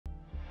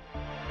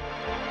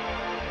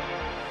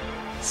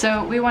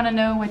So we want to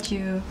know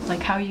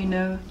how you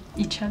know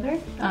each other.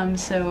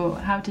 So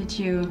how did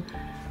you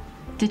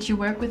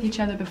work with each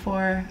other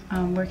before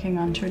working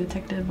on True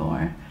Detective,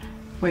 or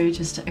were you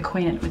just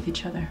acquainted with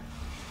each other?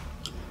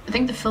 I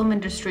think the film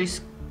industry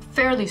is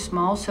fairly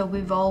small, so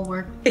we've all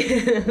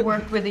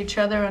worked with each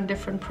other on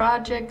different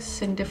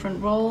projects in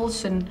different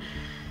roles, and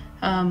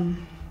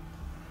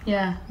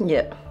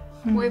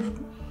we've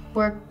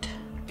worked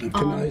in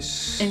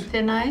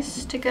Thin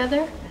Ice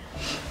together.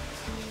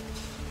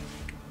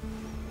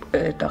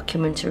 A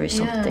documentary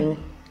something.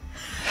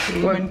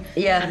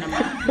 Yeah.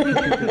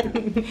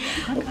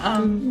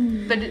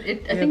 But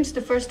I think it's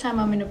the first time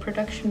I'm in a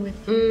production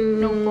with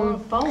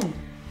Bone.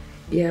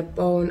 Yeah,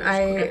 Bone.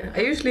 I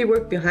usually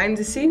work behind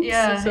the scenes,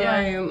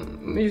 I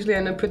am usually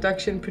on a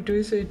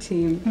producer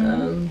team.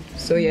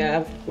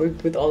 I've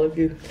worked with all of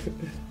you,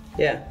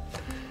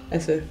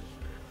 as a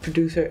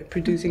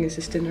producing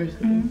assistant or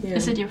something. Yeah.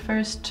 Is it your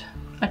first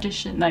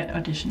audition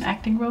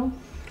acting role?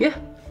 Yeah,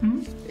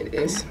 it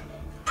is.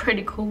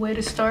 Pretty cool way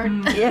to start.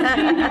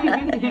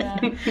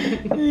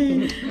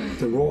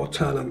 The raw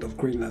talent of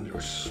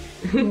Greenlanders.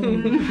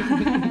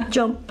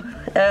 Jump.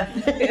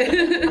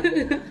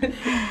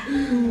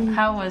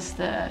 How was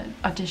the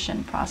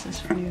audition process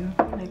for you?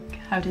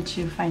 How did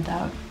you find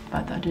out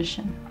about the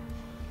audition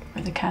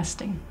or the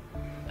casting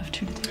of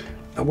True Detective?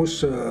 I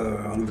was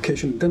on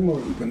vacation in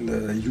Denmark when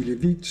Julie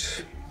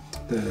Witt,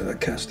 the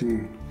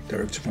casting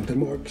director from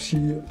Denmark,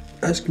 she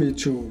asked me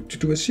to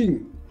do a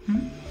scene.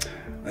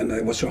 And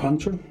I was a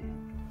hunter,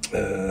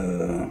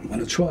 and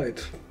I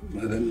tried,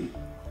 and then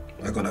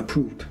I got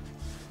approved.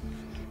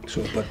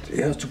 So, but it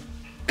has to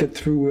get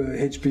through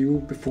HBO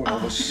before I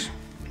was,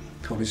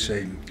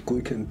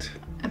 godkendt?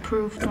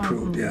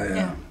 Approved,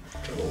 yeah.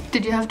 So,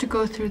 did you have to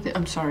go through the?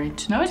 I'm sorry.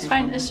 No, it's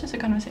fine. It's just a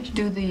conversation.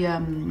 Do the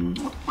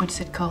what's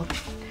it called?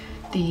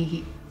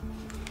 The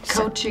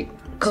coaching.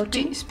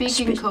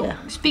 Speaking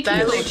coach.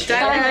 Dialect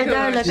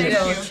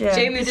coach.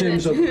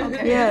 Jameson.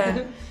 Okay.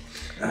 Yeah.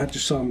 I had to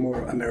sound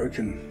more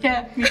American.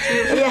 Yeah, me too.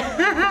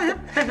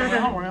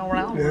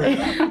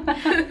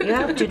 You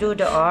have to do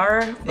the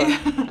R, but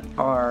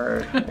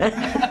R.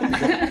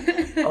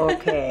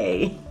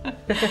 Okay.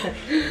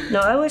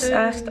 No, I was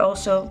asked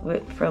also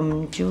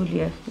from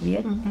Julia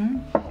Viet,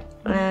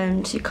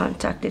 and she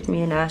contacted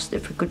me and asked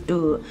if we could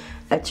do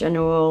a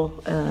general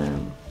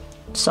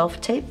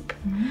self-tape.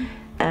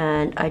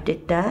 And I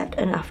did that,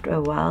 and after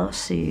a while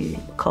she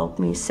called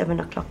me 7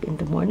 o'clock in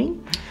the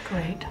morning.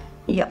 Great.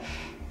 Yep.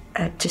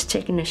 I'd just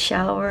taken a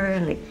shower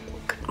and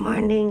good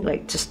morning,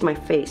 just my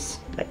face,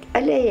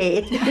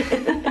 allez.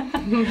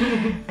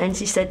 And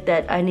she said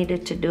that I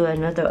needed to do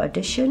another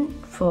audition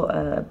for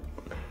a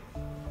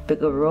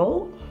bigger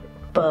role,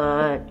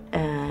 but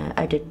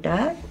I did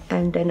that,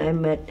 and then I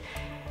met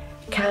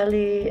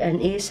Callie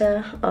and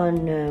Isa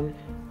on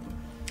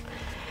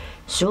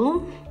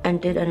Zoom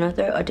and did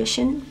another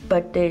audition,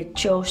 but they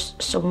chose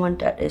someone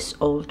that is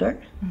older.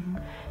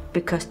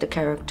 Because the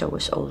character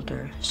was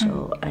older,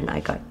 and I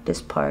got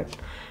this part,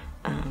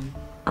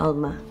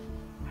 Alma.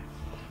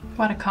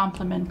 What a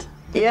compliment.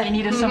 Yeah. They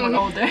needed someone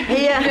older.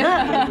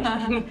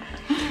 Yeah.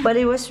 But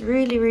it was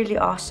really, really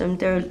awesome.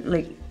 They're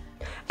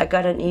I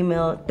got an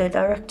email, the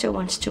director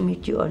wants to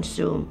meet you on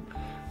Zoom.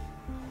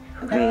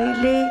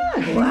 Really?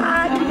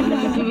 What?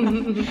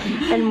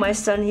 And my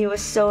son, he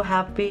was so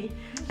happy,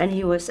 and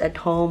he was at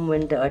home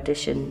when the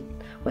audition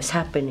was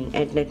happening,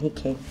 and then he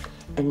came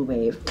and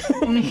waved.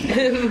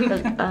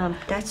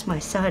 That's my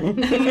son.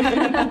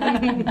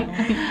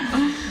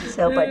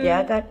 But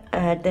yeah,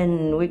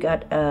 then we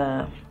got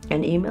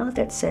an email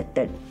that said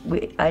that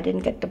I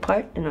didn't get the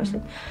part, and I was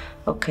like,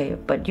 okay,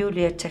 but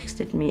Julia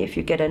texted me, if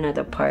you get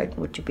another part,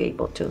 would you be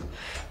able to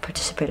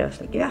participate? I was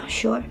like, yeah,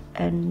 sure.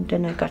 And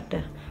then I got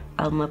the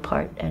Alma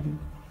part and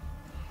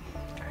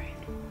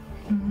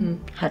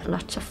had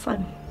lots of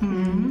fun.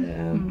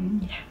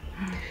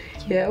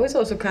 Yeah, I was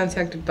also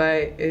contacted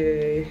by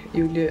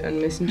Julia on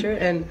Messenger,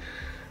 and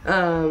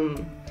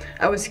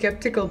I was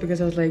skeptical because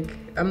I was like,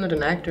 I'm not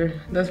an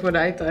actor. That's what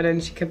I thought,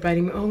 and she kept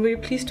writing me, will you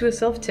please do a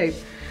self-tape?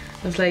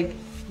 I was like,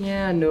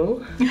 yeah,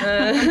 no.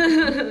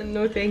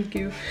 No, thank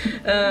you.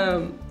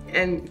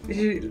 And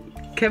she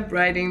kept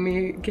writing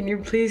me, can you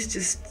please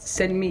just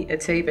send me a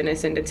tape? And I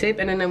sent a tape,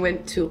 and then I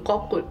went to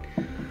Kokut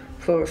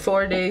for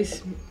 4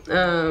 days.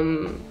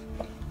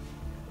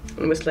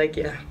 It was like,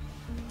 yeah,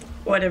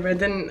 whatever.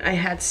 Then I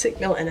had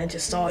signal, and I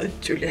just saw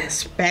Julia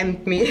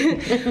spammed me.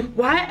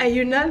 Why are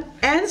you not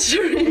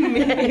answering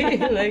me?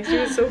 She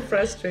was so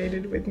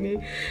frustrated with me.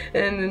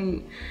 And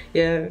then,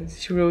 yeah,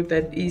 she wrote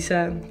that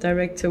Isa,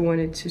 director,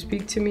 wanted to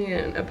speak to me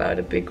about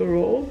a bigger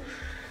role.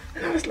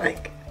 And I was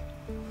like,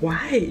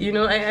 why?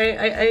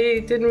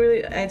 I didn't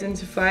really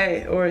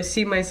identify or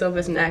see myself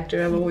as an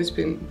actor. I've always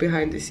been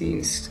behind the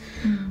scenes,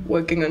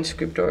 working on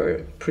script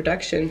or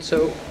production.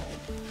 So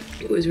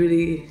it was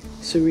really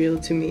surreal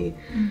to me.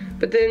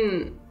 But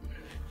then,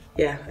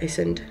 yeah, I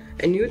sent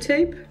a new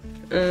tape,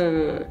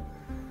 and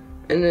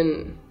And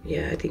then,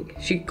 yeah, I think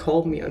she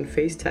called me on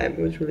FaceTime.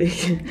 It was really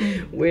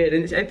weird.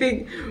 And I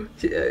think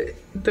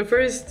the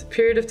first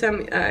period of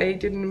time, I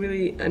didn't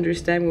really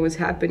understand what was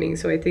happening.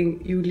 So I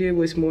think Julia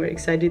was more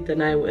excited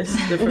than I was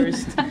the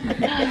first.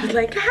 I was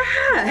like,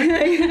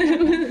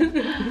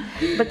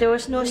 But there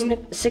was no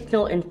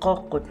signal in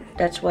Kokut.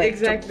 That's why it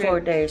took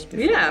 4 days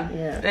before.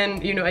 Yeah.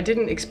 And, you know, I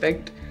didn't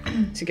expect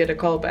to get a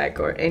call back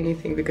or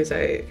anything because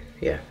I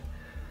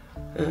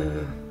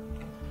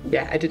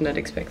did not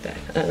expect that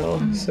at all.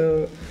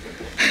 So.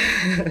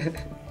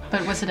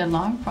 But was it a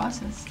long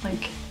process?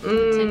 Like, did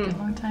it take a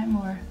long time,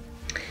 or?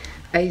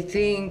 I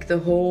think the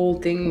whole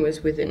thing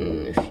was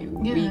within a few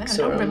weeks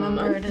or a month. I don't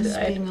remember it as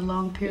being a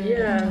long period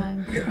of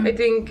time. Yeah. I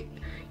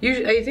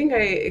think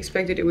I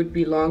expected it would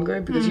be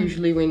longer because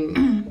usually when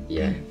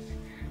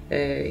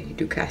you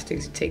do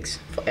castings, it takes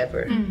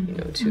forever, you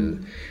know,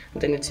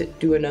 then it's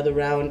do another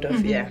round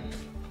of the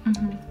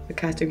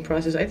casting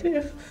process. I think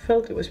I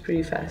felt it was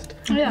pretty fast.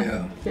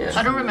 Yeah.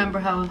 I don't remember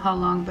how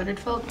long, but it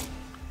felt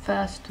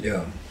fast.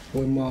 Yeah.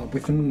 Well,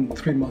 within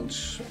 3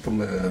 months from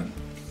the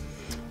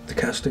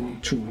casting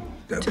to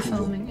the approval.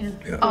 Filming,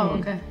 Yeah. Oh,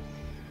 okay.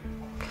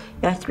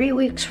 Yeah, 3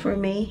 weeks for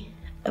me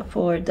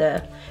for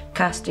the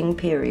casting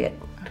period.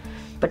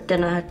 But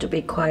then I had to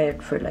be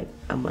quiet for like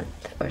a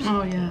month or something.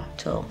 Oh, yeah.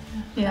 So,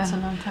 That's a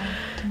long time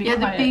to be Yeah,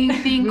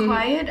 quiet. being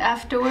quiet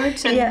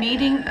afterwards and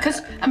meeting,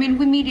 because I mean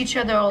we meet each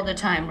other all the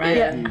time, right?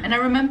 Yeah. And I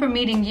remember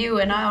meeting you,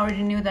 and I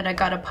already knew that I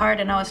got a part,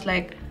 and I was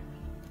like,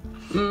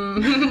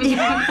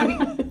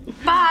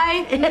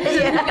 bye.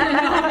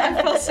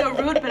 I felt so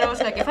rude, but I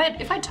was like,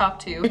 if I talk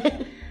to you,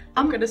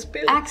 I'm gonna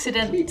spill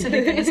accidentally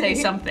gonna say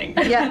something.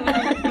 yeah.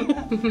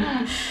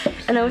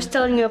 And I was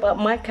telling you about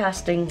my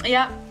casting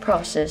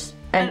process,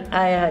 and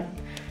I had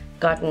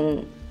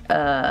gotten a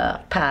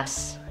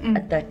pass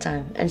at that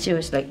time, and she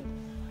was like,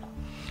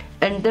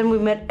 and then we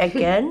met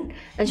again,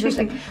 and she was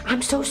like,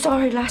 I'm so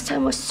sorry, last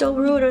time was so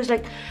rude. I was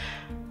like,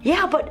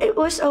 yeah, but it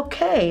was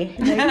okay.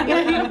 Like,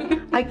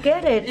 I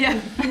get it. Yeah.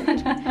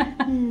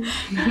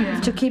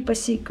 To keep a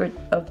secret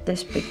of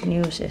this big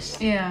news is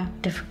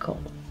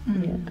difficult.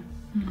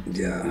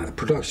 Yeah,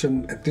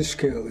 production at this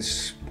scale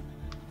is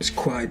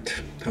quite,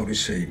 how do you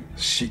say,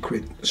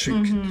 secret. You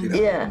know?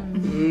 Yeah.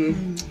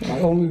 I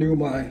only knew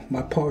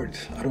my part.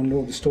 I don't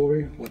know the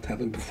story, what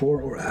happened before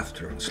or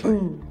after. It's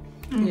like,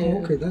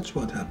 oh, okay, that's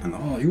what happened.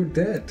 Oh, you're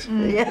dead.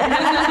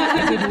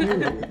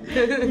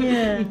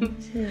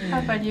 How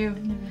about you?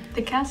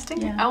 The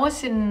casting? Yeah. I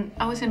was in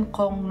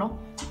Kongno.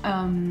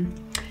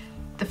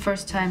 The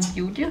first time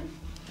Julia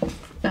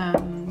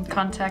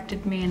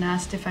contacted me and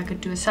asked if I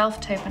could do a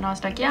self-tape, and I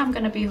was like, yeah, I'm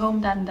gonna be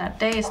home that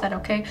day, is that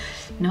okay?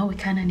 No, we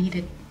kinda need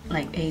it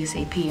like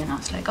ASAP, and I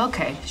was like,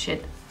 okay,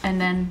 shit. And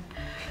then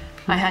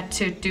I had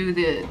to do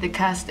the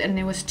cast, and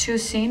there was 2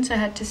 scenes I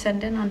had to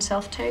send in on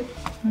self-tape.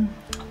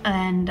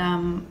 And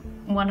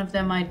one of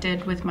them I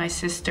did with my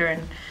sister,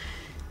 and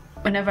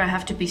whenever I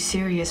have to be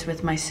serious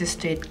with my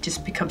sister, it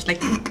just becomes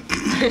like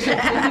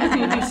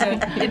so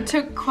it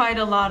took quite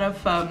a lot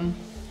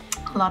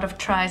of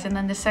tries. And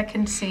then the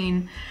second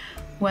scene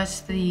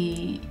was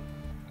the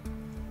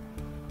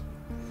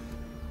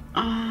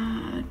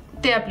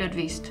Det er blevet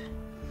vist.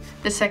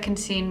 The second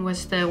scene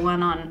was the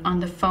one on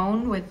the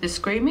phone with the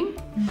screaming.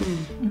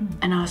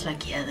 And I was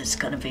like, yeah, this is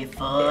gonna be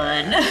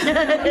fun.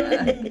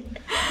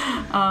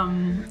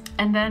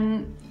 And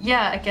then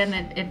again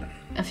it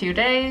a few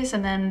days,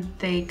 and then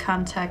they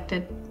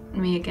contacted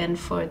me again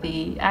for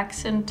the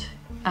accent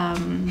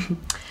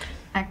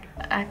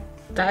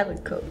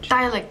dialect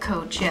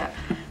coach,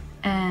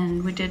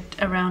 and we did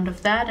a round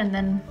of that, and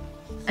then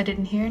I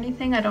didn't hear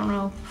anything. I don't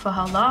know for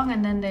how long,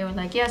 and then they were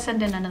like,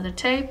 send in another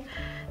tape.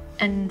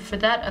 And for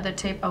that other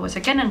tape I was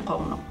again in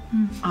Kongno,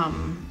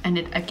 and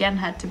it again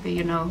had to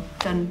be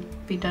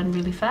done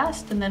really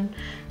fast. And then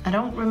I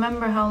don't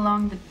remember how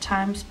long the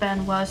time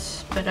span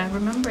was, but I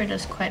remember it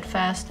as quite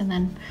fast. And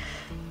then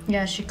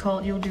she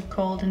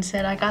called and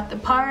said I got the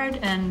part,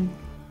 and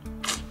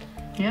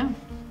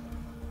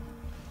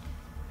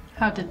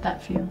How did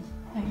that feel?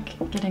 Like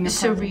getting a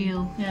part?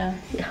 Surreal. Yeah.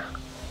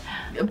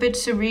 A bit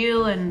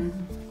surreal, and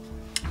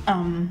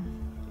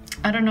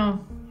I don't know.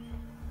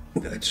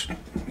 It's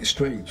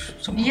strange.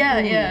 Somehow.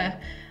 Yeah.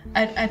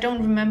 I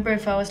don't remember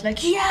if I was like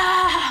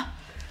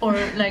or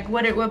like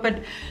what it was, but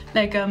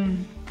like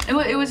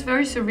it was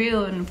very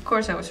surreal, and of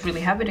course I was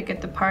really happy to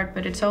get the part.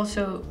 But it's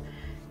also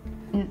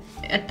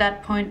at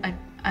that point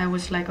I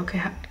was like,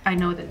 okay, I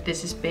know that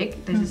this is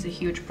big. This is a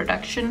huge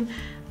production.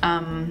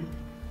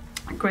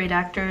 Great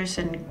actors,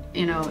 and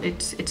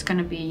it's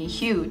gonna be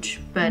huge.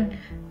 But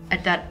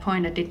at that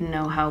point I didn't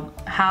know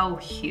how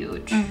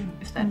huge,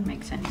 if that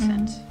makes any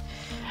sense.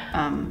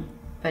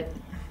 But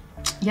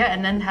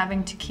and then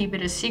having to keep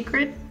it a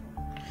secret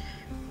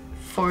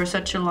for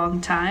such a long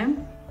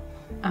time,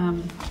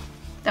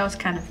 that was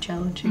kind of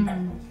challenging.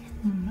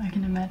 I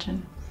can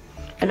imagine.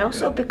 And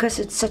also because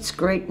it's such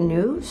great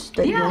news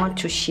that you want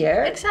to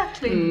share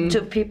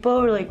to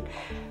people. Like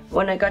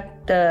when I got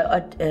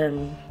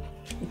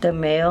the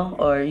mail,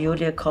 or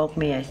Julia called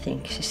me, I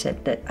think she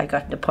said that I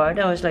got the part.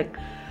 I was like,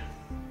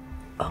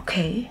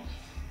 okay,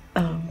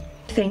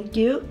 thank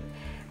you.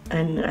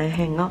 And I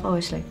hang up. I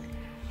was like,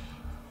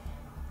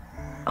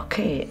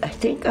 okay, I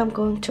think I'm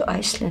going to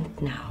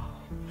Iceland now.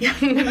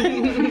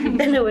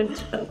 Then I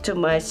went to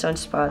my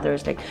son's father. I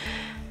was like,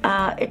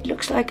 it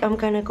looks like I'm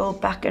gonna go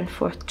back and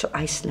forth to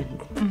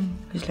Iceland.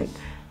 He's like,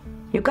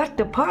 you got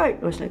the part?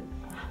 I was like,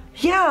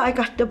 yeah, I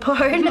got the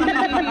part.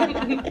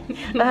 I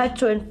had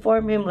to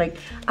inform him, like,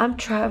 I'm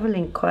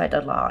traveling quite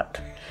a lot.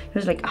 He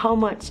was like, how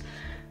much?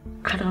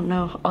 I don't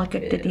know, I'll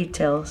get the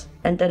details.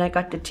 And then I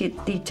got the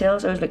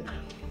details. I was like,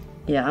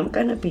 yeah, I'm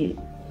gonna be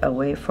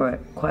away for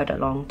quite a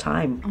long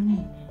time.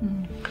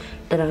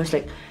 Then I was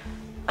like,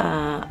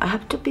 I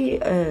have to be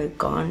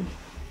gone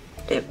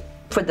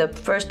for the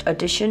first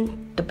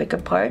audition, the bigger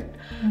part,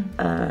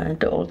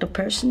 the older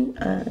person.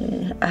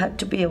 I had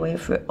to be away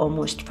for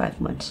almost 5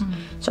 months.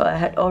 So I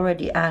had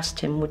already asked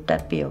him, would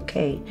that be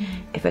okay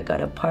if I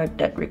got a part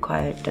that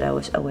required that I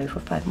was away for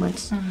 5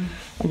 months?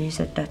 And he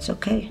said, that's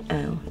okay,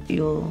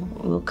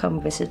 we'll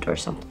come visit or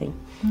something.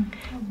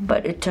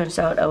 But it turns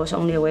out I was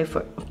only away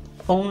for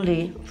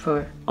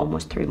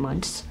almost 3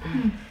 months.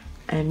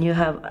 And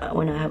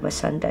when I have a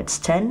son that's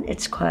 10,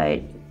 it's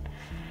quite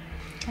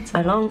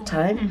a long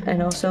time,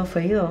 and also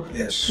for you.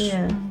 Yes.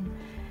 Yeah.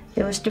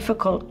 It was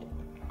difficult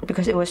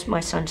because it was my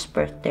son's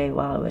birthday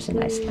while I was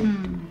in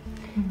Iceland.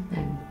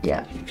 And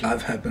yeah.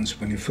 Life happens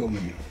when you're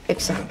filming.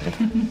 Exactly.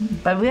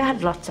 But we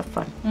had lots of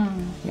fun.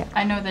 Yeah.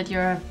 I know that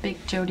you're a big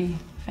Jodie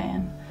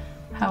fan.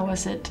 How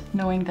was it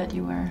knowing that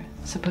you were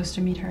supposed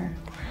to meet her?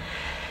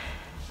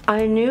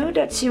 I knew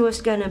that she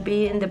was gonna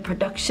be in the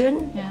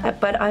production,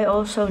 but I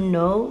also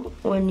know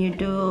when you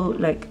do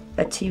like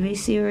a TV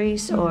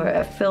series or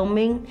a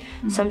filming,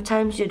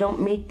 sometimes you don't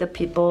meet the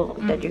people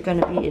that you're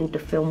gonna be in the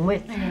film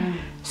with.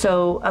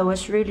 So I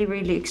was really,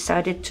 really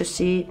excited to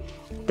see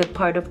the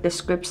part of the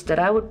scripts that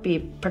I would be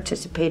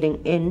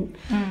participating in,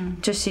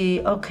 to see,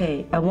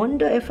 okay, I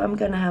wonder if I'm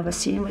gonna have a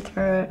scene with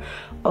her,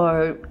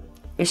 or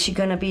is she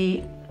gonna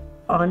be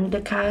on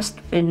the cast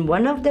in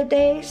one of the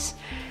days?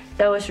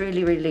 That was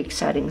really, really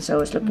exciting. So I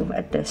was looking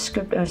at the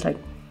script. I was like,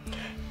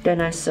 then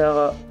I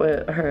saw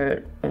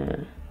her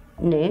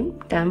name,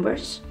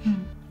 Danvers.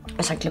 I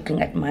was like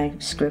looking at my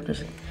script. I was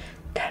like,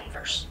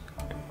 Danvers.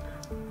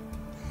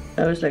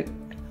 I was like,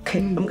 okay,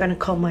 I'm gonna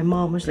call my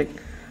mom. I was like,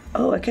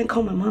 oh, I can't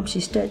call my mom.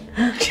 She's dead.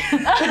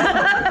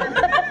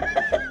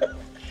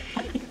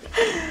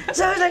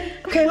 So I was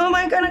like, okay, who am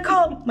I gonna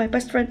call? My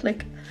best friend.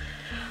 Like,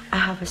 I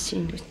have a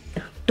scene with.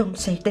 Don't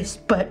say this,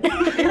 but.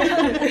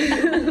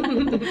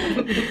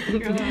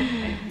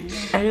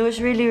 And it was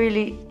really,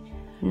 really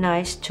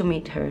nice to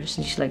meet her. And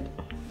she's like,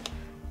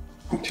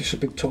 she's a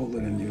bit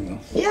taller than you, though.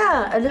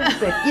 yeah, a little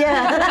bit,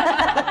 yeah.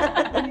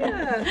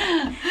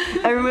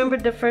 I remember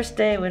the first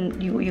day when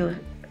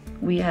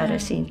we had a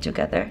scene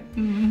together.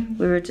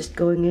 We were just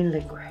going in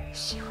like, where is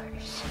she? Where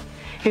is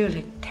she? You were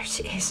like, there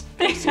she is.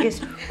 There she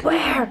is.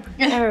 Where?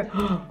 There.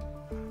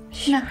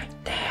 She's right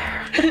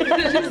there.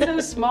 She's so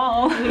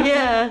small.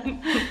 Yeah.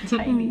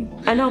 Tiny.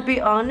 And I'll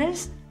be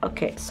honest.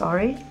 Okay,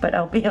 sorry, but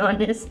I'll be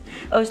honest.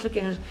 I was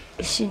looking,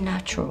 is she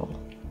natural?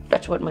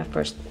 That's what my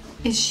first.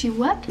 Is she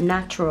what?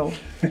 Natural.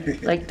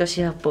 Like, does she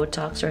have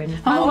Botox or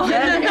anything? Oh.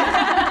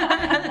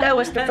 That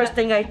was the first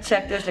thing I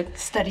checked. I was like,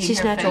 Studying she's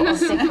her natural.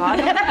 face. Oh, thank God.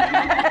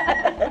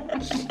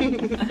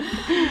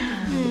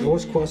 I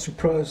was quite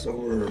surprised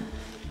over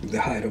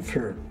the height of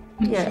her.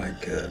 Yeah.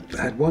 Like,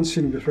 I had one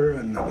scene with her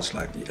and I was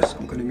like, yes,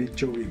 I'm gonna meet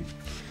Jodie.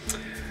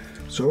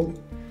 So,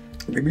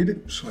 we meet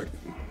it, it's like,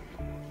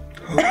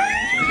 oh.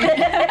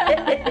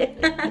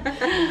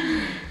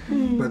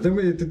 But then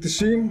we did the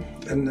scene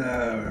and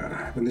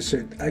when they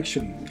said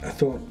action, I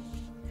thought,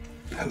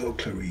 hello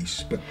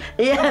Clarice, but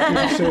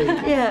Yeah. say,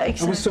 Yeah, I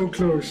was exactly. so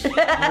close.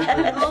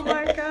 Oh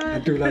my god. I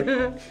do like,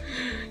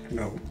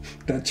 no,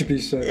 that to be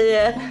said.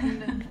 Yeah.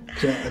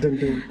 So I didn't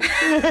do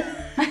it.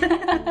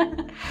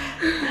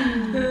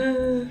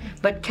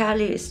 But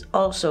Callie is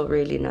also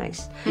really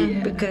nice.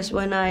 Because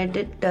when I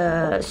did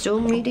the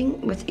Zoom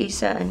meeting with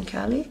Isa and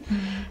Callie,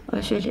 I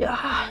was really,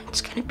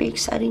 it's gonna be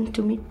exciting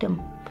to meet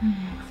them.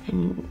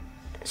 And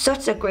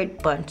such a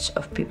great bunch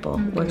of people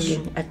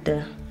working at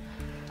the.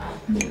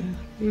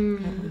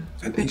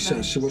 And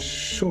Isa, she was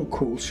so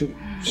cool. She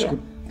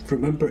could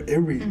remember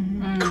every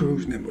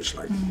crew's name. Was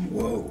like,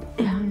 whoa.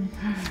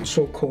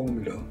 So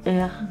calm, you know.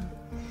 Yeah.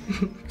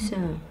 So,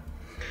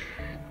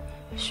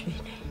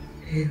 sweetie.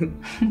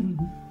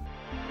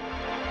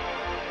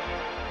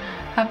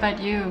 How about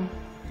you,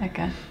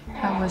 Eka?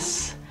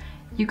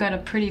 You got a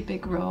pretty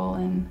big role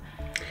and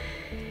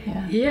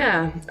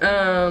Yeah,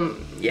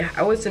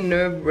 I was a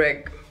nerve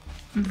wreck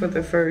for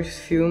the first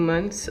few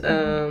months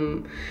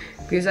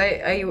because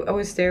I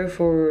was there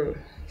for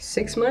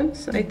 6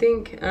 months, I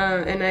think,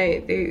 and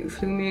they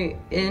flew me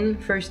in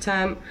first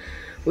time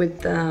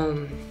with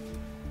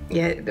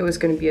there was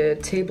going to be a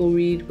table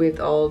read with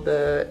all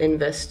the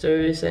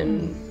investors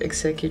and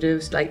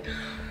executives, like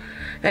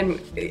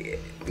And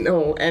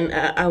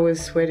I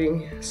was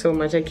sweating so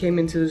much. I came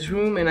into this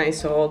room and I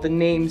saw all the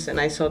names, and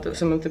I saw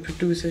some of the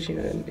producers, you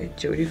know,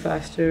 Jodie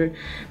Foster,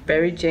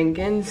 Barry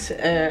Jenkins,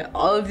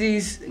 all of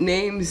these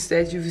names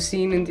that you've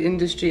seen in the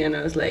industry, and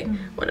I was like,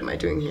 what am I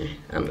doing here?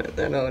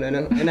 No.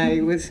 And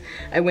I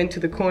went to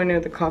the corner,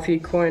 the coffee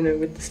corner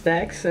with the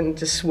snacks, and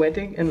just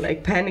sweating and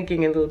like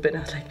panicking a little bit. I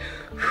was like,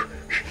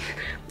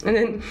 and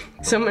then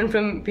someone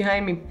from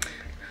behind me,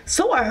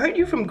 so I heard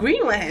you from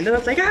Greenland. And I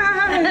was like,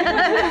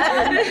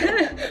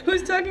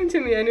 who's talking to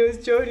me? And it was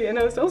Jodie, and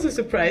I was also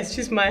surprised.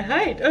 She's my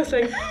height. I was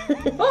like,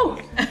 oh,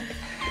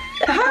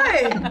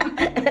 hi.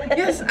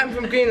 Yes, I'm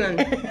from Greenland.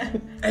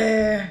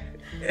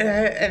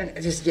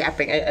 And just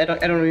yapping. I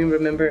don't even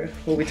remember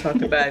what we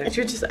talked about.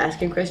 She was just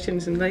asking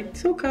questions and like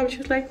so calm. She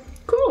was like,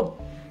 cool.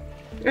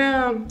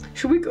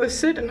 Should we go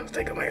sit? And I was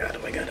like, oh my god.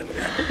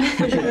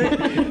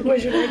 Where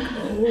should I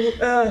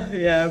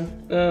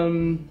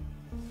go?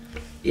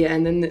 Yeah,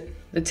 and then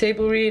the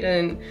table read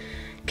and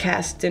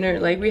cast dinner.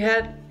 Like we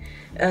had,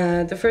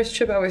 the first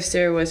trip I was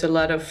there was a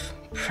lot of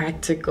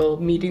practical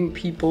meeting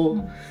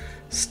people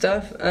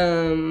stuff.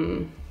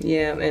 And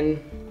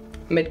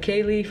met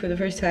Kaylee for the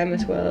first time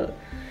as well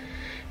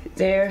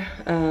there.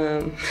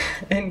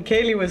 And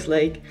Kaylee was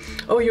like,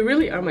 oh, you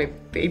really are my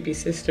baby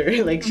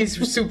sister. Like she's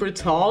super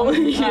tall,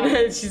 you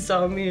know, she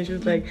saw me and she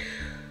was like,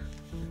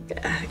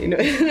 yeah, you know.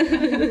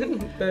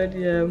 But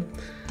yeah.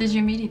 Did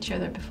you meet each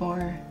other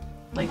before?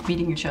 Like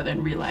meeting each other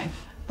in real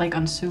life, like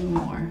on Zoom,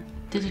 or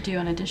did you do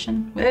an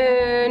audition?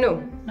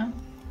 No. No?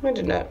 I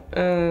did not.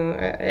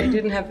 I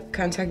didn't have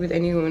contact with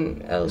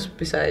anyone else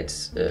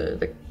besides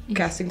the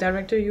casting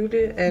director,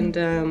 Julie, and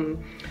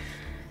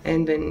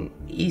then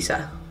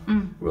Isa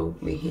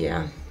wrote me.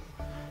 Yeah,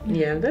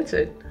 that's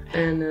it.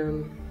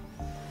 And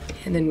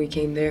then we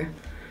came there.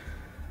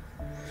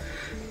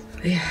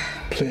 Yeah.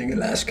 Playing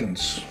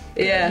Alaskans.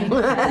 Yeah.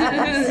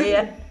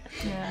 Yeah.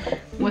 Yeah.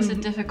 Was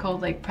it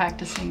difficult, like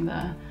practicing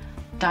the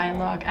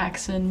dialogue,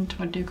 accent,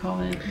 what do you call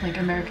it, like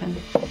American?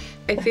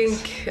 I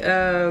think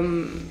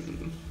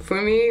for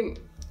me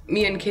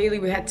and Kaylee,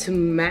 we had to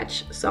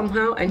match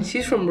somehow, and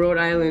she's from Rhode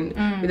Island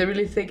with a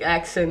really thick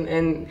accent,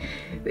 and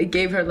they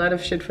gave her a lot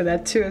of shit for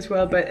that too as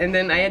well. And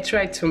then I had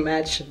tried to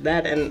match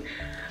that, and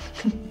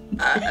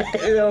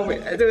you know,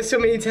 there were so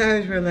many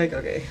times where like,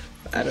 okay,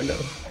 I don't know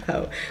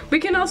how. We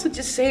can also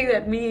just say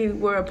that we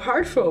were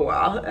apart for a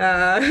while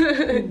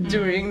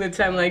during the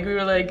time. Like we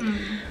were like,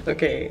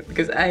 okay,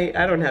 because I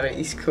don't have an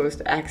East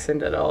Coast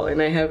accent at all,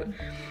 and I have,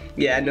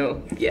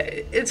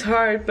 it's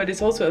hard, but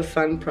it's also a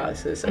fun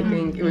process. I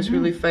think it was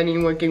really funny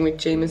working with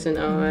Jameson,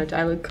 our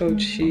dialect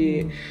coach.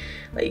 She,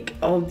 like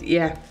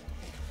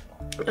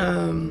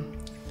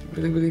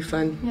really, really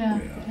fun.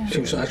 Yeah. She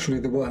was actually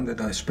the one that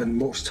I spent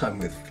most time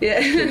with. Yeah.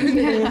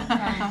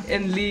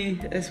 And Lee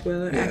as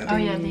well. Yeah. Acting, Oh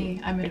yeah,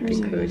 Lee. I met her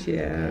acting too. coach.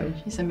 Yeah.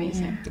 She's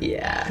amazing.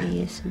 Yeah.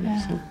 He is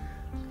amazing.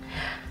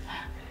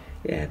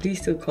 Yeah. Lee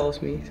still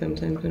calls me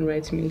sometimes and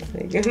writes me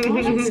like.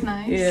 Oh, that's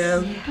nice.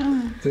 Yeah.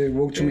 They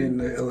wrote to me in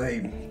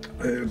LA.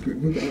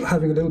 We were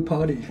having a little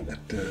party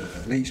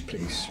at Lee's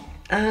place.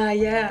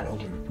 Yeah.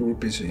 We were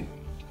busy.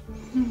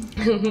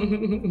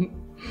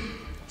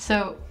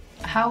 So,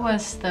 how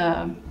was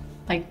the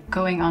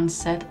going on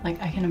set? Like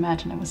I can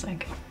imagine it was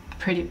like a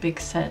pretty big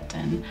set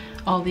and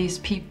all these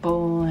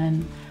people,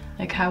 and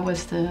like how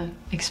was the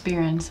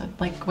experience?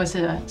 Like was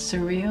it a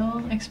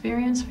surreal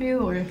experience for you,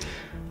 or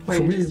were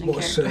For you me, just it in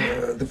was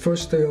character? the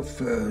first day of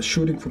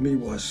shooting. For me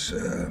was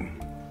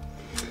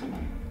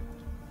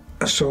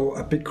I saw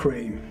a big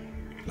crane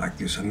like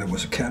this, and there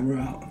was a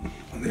camera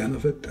on the end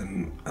of it,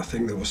 and I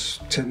think there was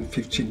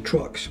 10-15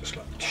 trucks. It was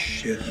like,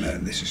 shit,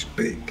 man, this is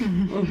big.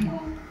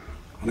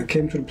 And I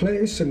came to the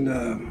place, and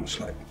I was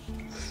like,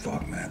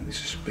 fuck, man,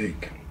 this is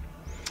big.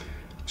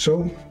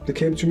 So they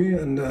came to me,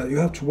 and you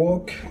have to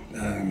walk,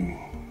 and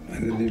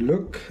then you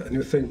look, and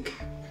you think,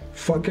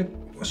 fuck it,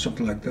 or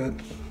something like that.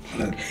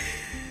 And I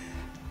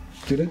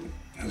did it.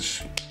 It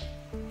was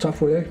tough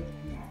for you.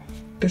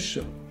 This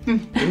we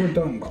were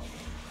done, but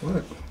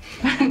what?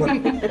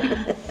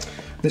 But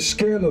the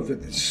scale of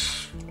it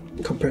is,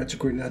 compared to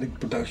Greenland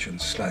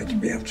productions, like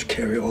we have to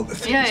carry all the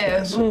things.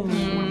 Yeah.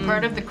 We're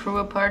part of the crew,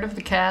 a part of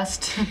the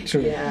cast. So,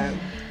 Yeah,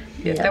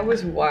 that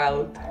was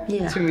wild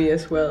to me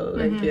as well.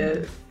 Like,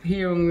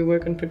 here when we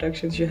work on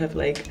productions, you have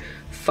like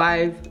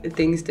 5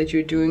 things that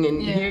you're doing,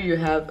 and here you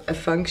have a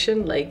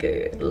function like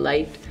a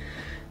light,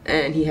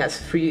 and he has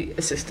 3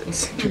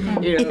 assistants.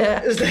 You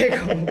know, it's like,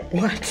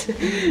 what?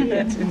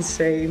 That's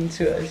insane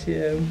to us.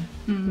 Yeah.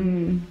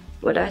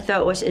 What I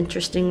thought was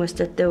interesting was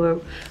that there were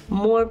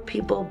more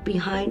people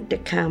behind the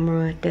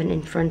camera than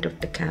in front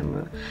of the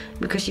camera.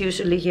 Because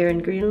usually here in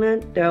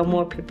Greenland, there are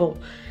more people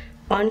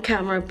on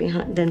camera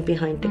than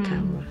behind the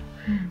camera.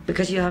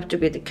 Because you have to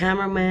be the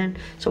cameraman,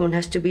 someone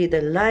has to be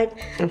the light,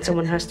 and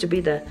someone has to be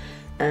the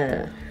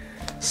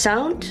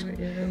sound,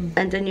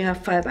 and then you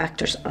have 5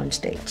 actors on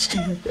stage.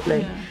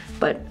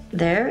 But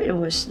there it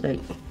was like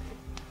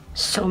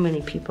so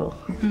many people.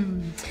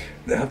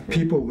 They have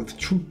people with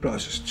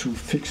toothbrushes to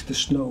fix the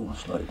snow.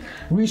 It's like,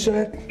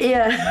 reset.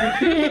 Yeah.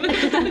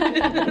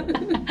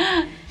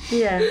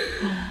 Yeah.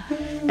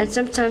 And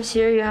sometimes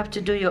here you have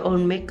to do your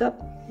own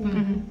makeup.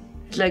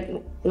 It's like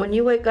when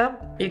you wake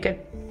up,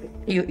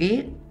 you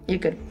eat, you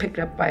get picked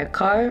up by a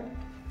car,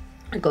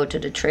 you go to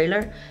the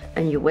trailer,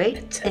 and you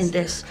wait in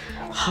this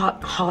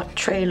hot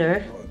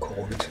trailer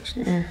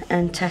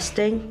and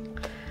testing.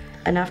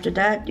 And after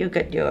that, you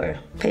get your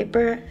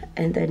paper,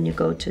 and then you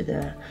go to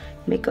the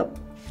makeup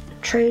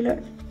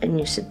trailer, and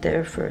you sit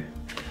there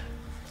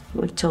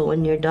until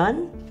when you're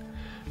done,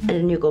 and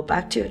then you go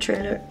back to your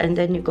trailer, and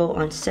then you go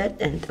on set,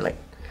 and like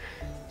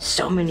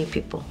so many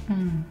people.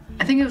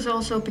 I think it was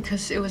also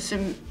because it was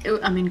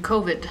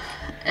COVID,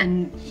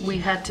 and we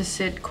had to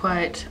sit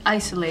quite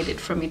isolated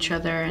from each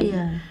other, and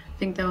I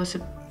think that was a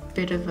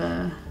bit of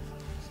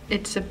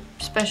it's a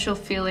special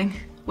feeling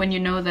when you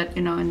know that,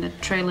 you know, in the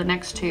trailer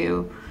next to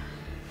you,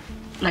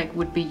 like,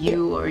 would be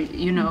you, or,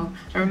 you know,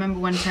 I remember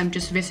one time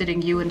just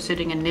visiting you and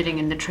sitting and knitting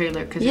in the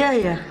trailer, because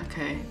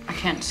okay, I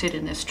can't sit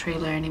in this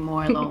trailer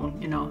anymore alone,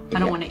 you know, I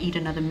don't want to eat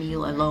another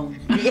meal alone.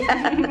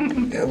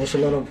 There was a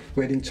lot of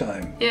waiting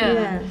time.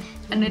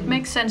 And it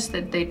makes sense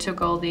that they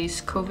took all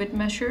these COVID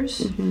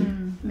measures.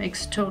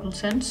 Makes total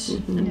sense.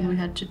 And we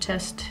had to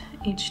test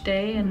each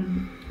day,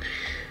 and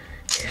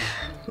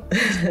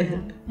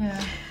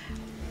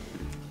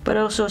But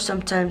also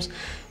sometimes,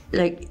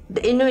 like,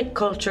 the Inuit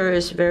culture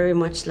is very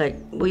much like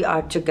we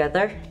are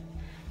together.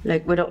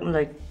 Like, we don't,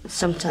 like,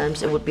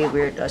 sometimes it would be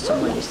weird if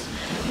someone is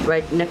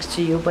right next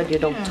to you but you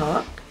don't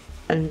talk.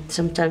 And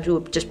sometimes we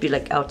would just be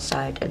like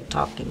outside and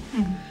talking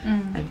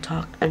and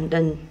talk. And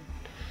then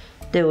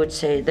they would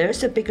say,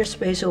 there's a bigger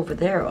space over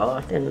there. Oh,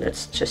 then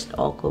let's just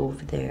all go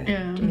over there.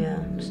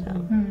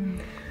 So.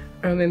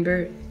 I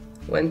remember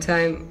one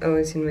time I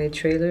was in my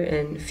trailer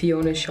and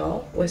Fiona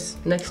Shaw was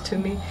next to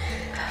me.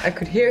 I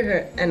could hear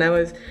her, and I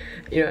was,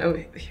 you know,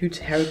 I'm a huge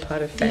Harry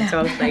Potter fan, so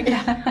I was like,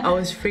 I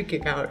was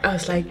freaking out. I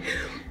was like,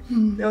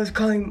 I was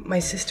calling my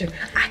sister.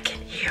 I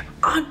can hear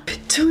Aunt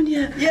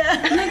Petunia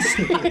next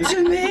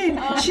to me.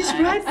 She's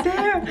right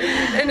there.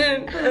 And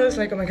then I was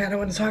like, oh my God, I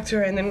want to talk to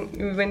her. And then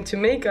we went to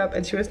makeup,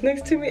 and she was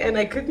next to me, and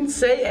I couldn't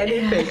say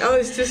anything. I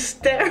was just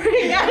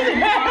staring at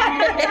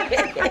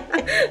her.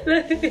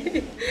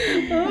 Like,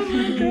 oh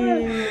my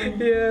God.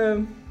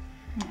 Yeah.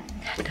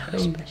 That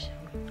was special.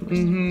 It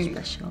was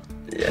special.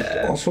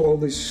 Yeah. Also, all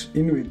this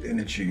Inuit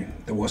energy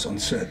that was on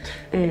set.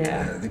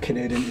 The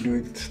Canadian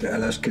Inuit, the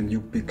Alaskan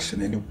Yup'iks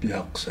and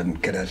Inupiaks and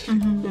Karash.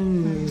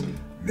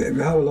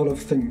 We have a lot of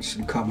things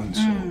in common,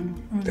 so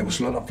there was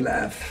a lot of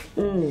laugh.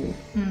 And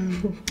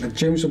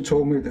Jameson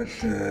told me that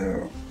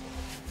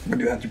when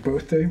you had your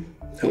birthday,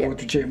 I wrote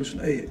to Jameson,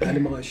 hey,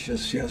 Anima,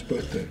 she has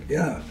birthday.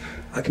 Yeah,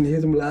 I can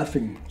hear them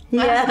laughing.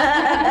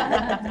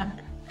 Yeah.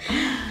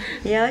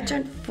 Yeah, I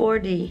turned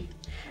 40.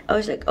 I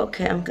was like,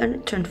 okay, I'm gonna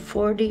turn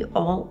 40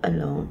 all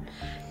alone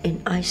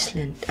in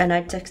Iceland. And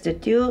I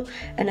texted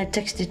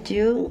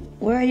you,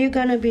 where are you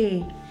gonna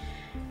be?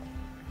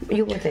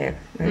 You were there,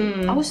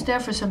 right? I was there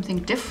for something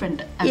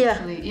different,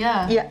 actually.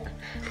 Yeah.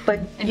 But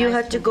in you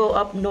Iceland. Had to go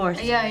up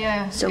north.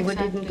 Yeah. So exactly. We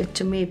didn't get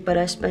to meet, but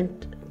I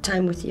spent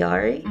time with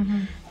Yari,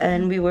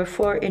 and we were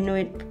 4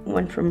 Inuit,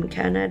 2 from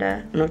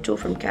Canada. No, 2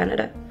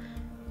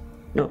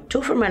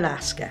 from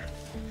Alaska.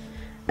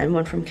 And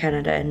 1 from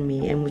Canada and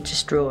me, and we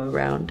just drove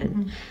around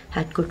and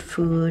had good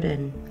food,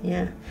 and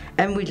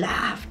and we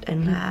laughed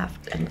and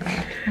laughed and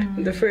laughed.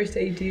 The first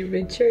AD,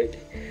 Richard.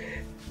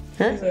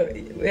 Huh? So,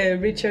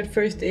 Richard,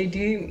 first AD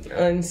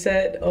on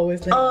set,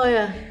 always like, oh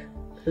yeah,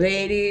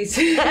 ladies,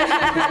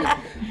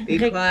 be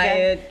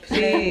quiet,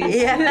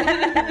 please.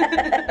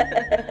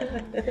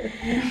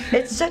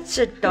 It's such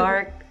a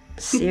dark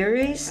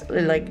series,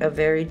 like a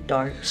very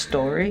dark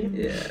story.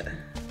 Yeah.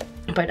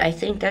 But I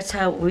think that's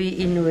how we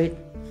Inuit,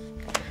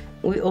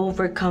 we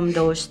overcome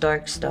those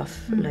dark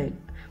stuff. Like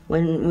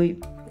when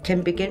we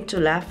can begin to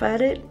laugh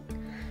at it,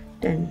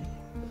 then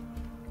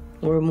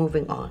we're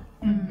moving on.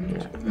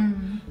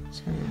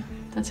 So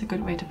that's a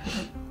good way to put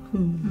it.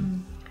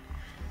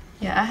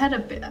 Yeah, I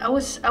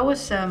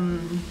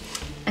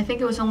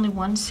think it was only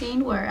one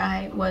scene where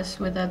I was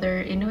with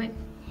other Inuit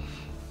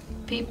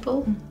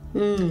people.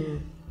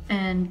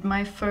 And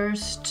my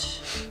first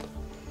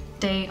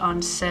day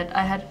on set,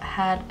 I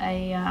had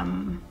a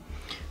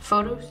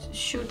photo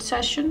shoot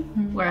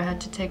session where I had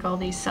to take all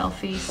these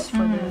selfies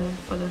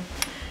for the.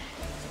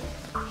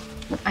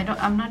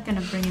 I'm not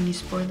gonna bring any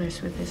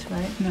spoilers with this,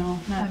 right? No,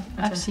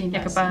 I've seen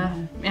that.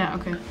 Yeah,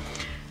 okay.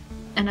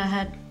 And I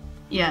had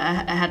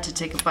to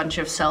take a bunch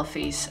of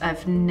selfies.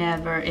 I've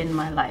never in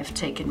my life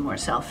taken more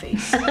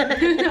selfies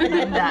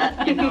than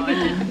that, you know.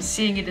 And then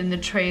seeing it in the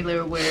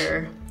trailer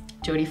where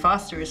Jodie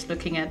Foster is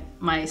looking at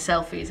my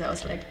selfies, I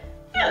was like,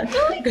 yeah,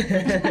 totally.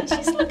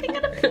 She's looking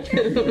at a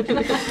picture.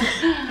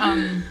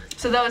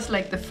 So that was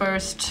like the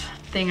first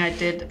thing I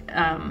did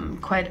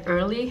quite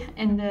early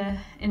in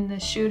the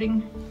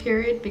shooting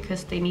period,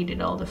 because they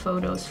needed all the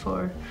photos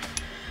for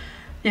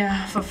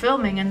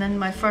filming. And then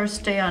my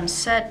first day on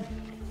set,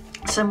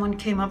 someone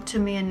came up to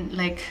me and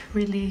like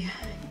really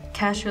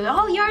casually,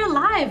 "Oh, you're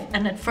alive!"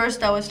 And at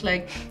first I was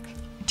like,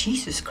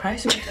 Jesus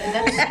Christ,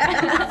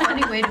 that's a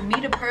funny way to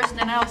meet a person.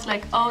 And I was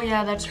like, oh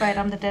yeah, that's right,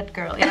 I'm the dead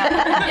girl. Yeah,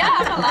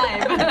 I'm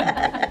alive.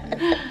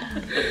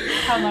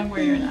 How long were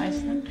you in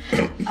Iceland?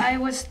 I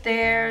was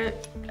there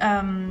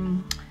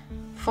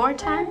 4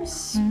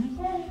 times,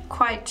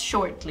 quite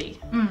shortly,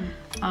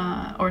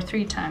 or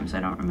 3 times, I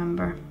don't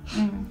remember.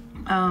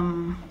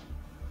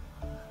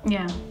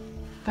 Yeah.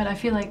 But I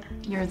feel like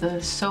you're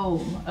the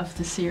soul of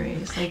the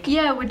series. Like,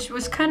 yeah, which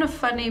was kind of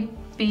funny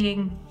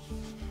being,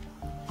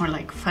 or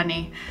like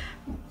funny.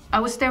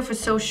 I was there for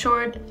so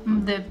short.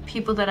 The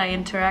people that I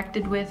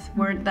interacted with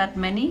weren't that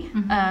many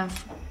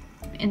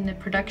in the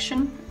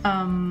production.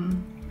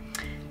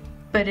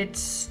 But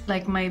it's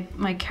like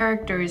my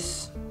character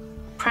is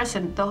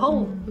present the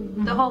whole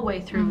way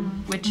through,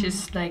 which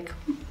is like,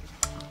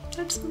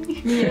 that's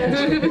me.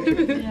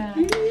 yeah.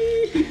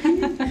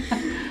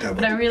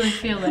 But I really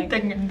feel like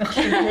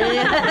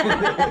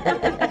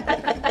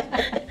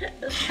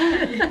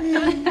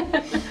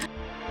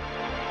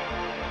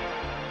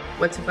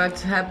what's about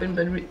to happen,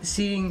 but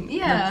seeing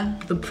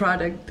the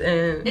product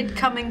and it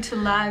coming to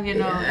life, you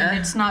know, and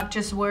it's not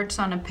just words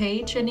on a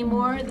page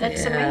anymore.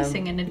 That's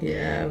amazing, and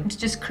it's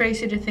just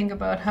crazy to think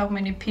about how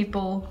many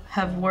people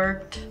have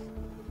worked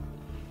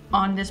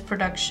on this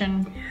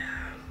production,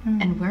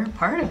 and we're a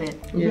part of it.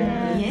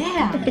 Yeah.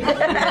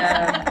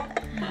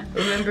 I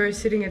remember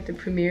sitting at the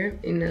premiere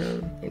in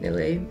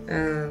LA.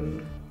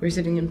 We're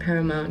sitting in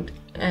Paramount,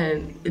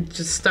 and it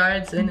just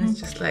starts, and it's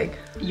just like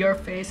your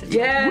face. Is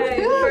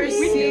first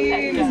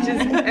scene is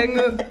just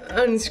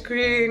on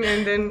screen,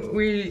 and then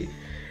we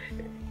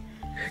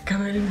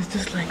come in, and it's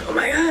just like, oh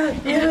my god.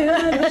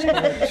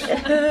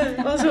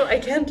 Also, I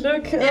can't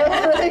look.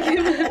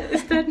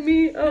 Is that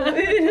me? Oh, no,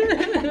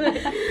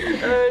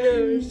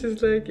 it's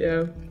just like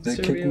They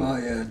surreal. kicked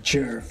my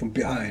chair from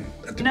behind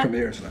at the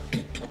premiere. It's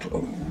like,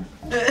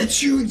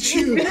 it's you.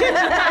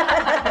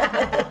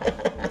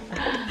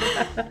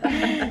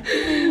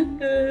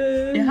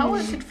 How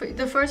was it for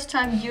the first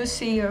time you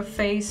see your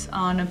face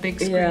on a big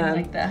screen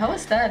like that? How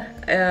was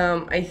that?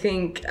 I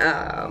think,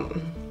 I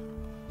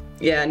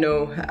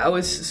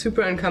was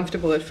super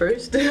uncomfortable at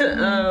first,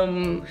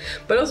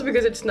 but also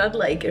because it's not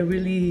like a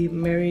really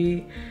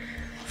merry,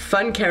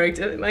 fun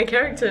character. My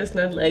character is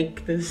not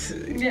like this.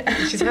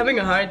 She's having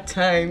a hard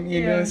time,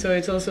 you know. So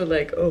it's also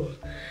like, oh.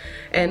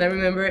 And I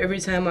remember every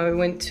time I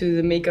went to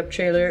the makeup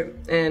trailer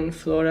in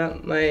Florida,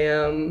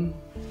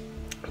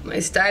 my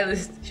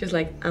stylist, she was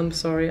like, I'm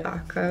sorry,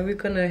 Akka, we're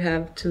gonna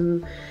have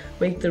to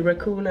make the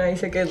raccoon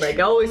eyes again. Like,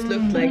 I always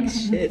looked like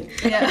shit.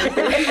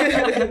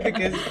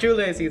 Because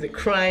Julia is either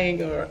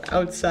crying or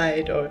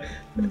outside or,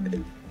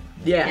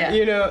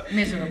 you know.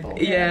 Miserable.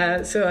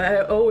 Yeah, so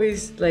I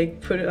always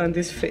like put it on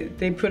this face.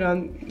 They put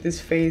on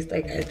this face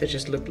like they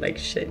just look like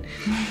shit.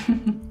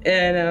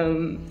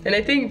 And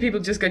I think people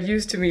just got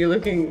used to me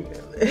looking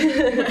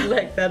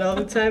like that all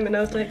the time. And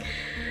I was like,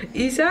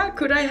 Isa,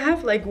 could I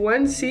have like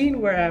one scene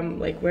where I'm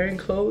like wearing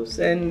clothes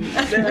and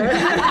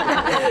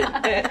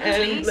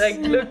and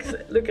like look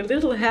a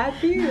little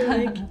happy? And,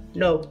 like,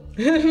 no.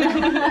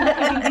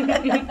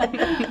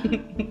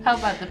 How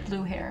about the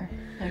blue hair?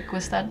 Like,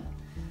 was that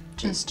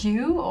just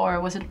you, or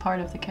was it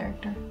part of the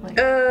character? Like,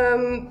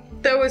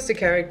 that was the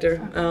character.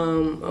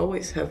 I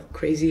always have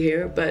crazy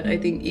hair, but I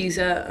think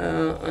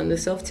Isa on the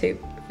self-tape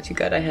she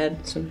got, I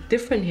had some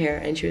different hair,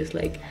 and she was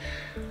like,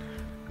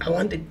 I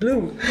want it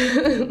blue.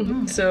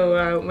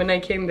 So when I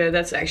came there,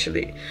 that's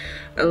actually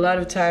a lot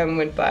of time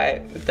went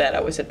by with that.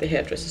 I was at the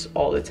hairdressers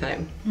all the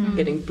time,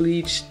 getting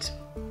bleached.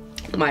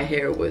 My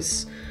hair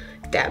was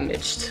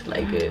damaged,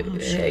 like it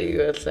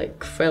was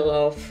like fell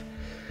off.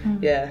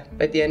 Yeah,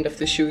 at the end of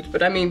the shoot.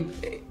 But I mean,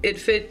 it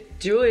fit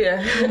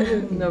Julia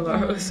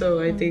Navarro,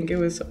 so I think it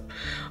was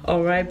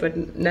all right.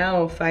 But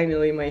now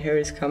finally my hair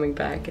is coming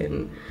back,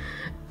 and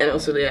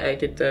also I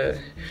did the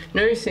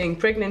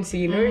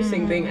pregnancy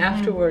nursing thing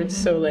afterwards.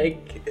 So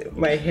like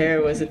my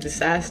hair was a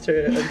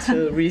disaster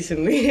until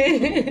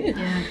recently.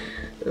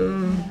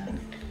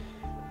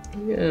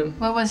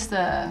 What was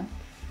the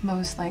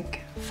most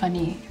like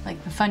funny,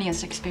 like the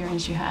funniest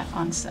experience you had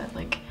on set?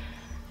 Like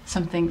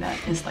something that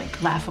is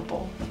like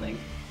laughable, like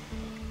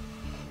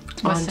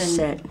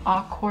wasn't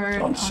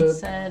awkward on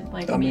set,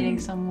 like meeting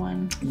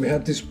someone. We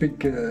had this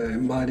big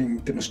mining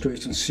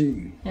demonstration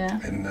scene,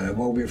 and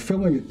while we were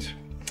filming it,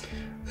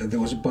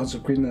 there was a bunch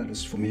of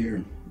Greenlanders from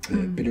here,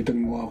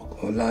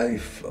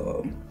 live.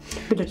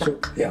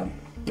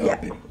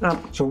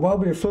 So while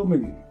we were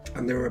filming,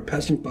 and they were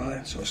passing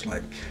by, so it's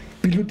like,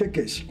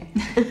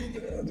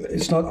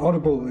 it's not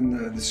audible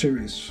in the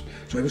series,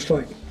 so it was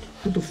like,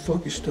 who the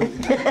fuck is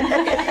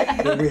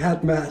that? We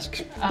had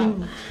masks.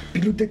 No.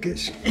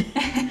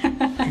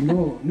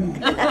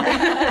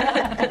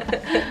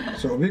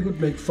 So we could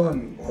make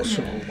fun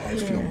also while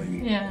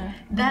filming. Yeah.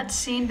 That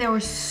scene, there were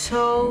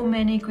so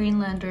many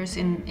Greenlanders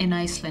in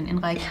Iceland,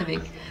 in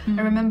Reykjavik.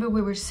 I remember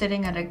we were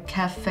sitting at a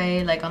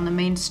cafe, like on the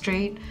main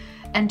street,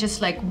 and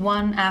just like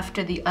one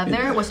after the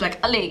other was like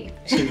Ali,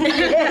 Ali,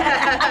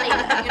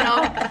 you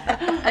know.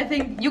 I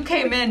think you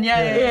came in,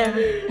 yeah.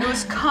 It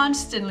was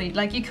constantly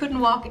like you couldn't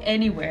walk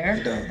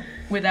anywhere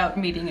without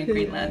meeting a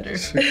Greenlander.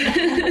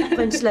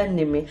 Finnsland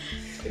nimi.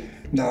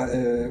 Nej,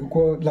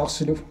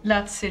 Latsilu.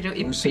 Latsilu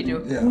Ippidu.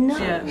 Yeah. No.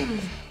 Yeah.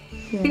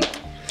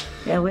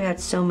 Yeah, we had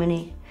so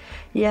many.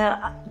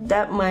 Yeah,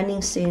 that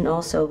mining scene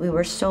also. We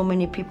were so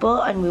many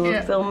people, and we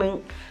were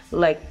filming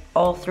like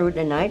all through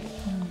the night.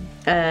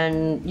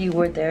 And you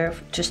were there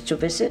just to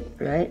visit,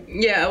 right?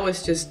 Yeah, I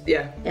was just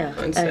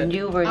on set. And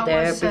you were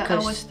there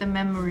because I was the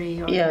memory.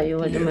 you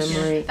were the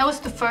memory. That was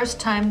the first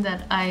time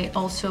that I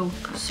also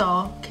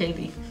saw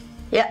Katie.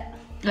 Yeah.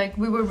 Like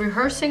we were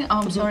rehearsing. Oh,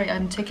 I'm sorry,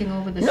 I'm taking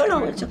over this.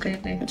 No, it's okay.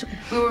 It's okay.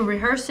 We were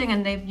rehearsing,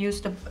 and they've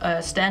used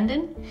a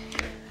stand-in.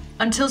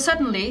 Until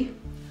suddenly,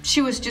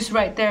 she was just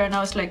right there, and I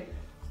was like,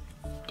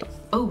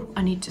 "Oh,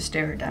 I need to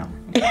stare her down."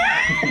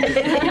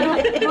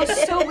 It was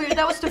so weird.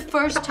 That was the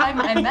first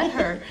time I met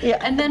her. Yeah.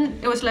 And then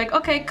it was like,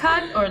 "Okay,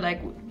 cut," or like,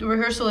 "The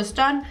rehearsal is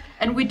done,"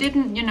 and we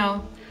didn't,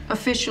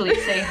 officially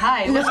say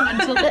hi. It wasn't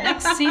until the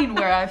next scene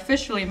where I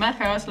officially met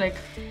her. I was like,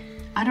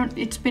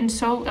 It's been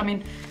so. I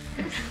mean.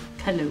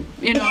 Hello,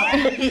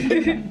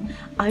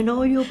 I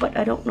know you, but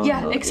I don't know you.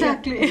 Yeah,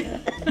 exactly.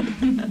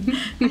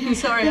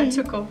 Sorry, I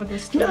took over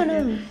this story.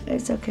 No,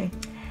 it's okay.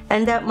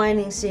 And that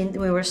mining scene,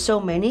 we were so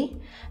many,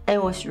 and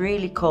it was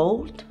really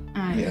cold.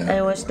 And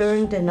it was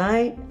during the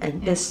night,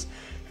 and this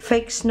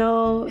fake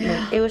snow.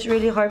 Like, it was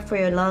really hard for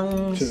your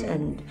lungs,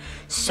 and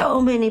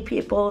so many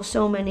people,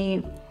 so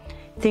many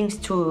things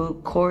to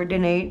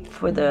coordinate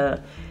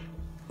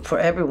for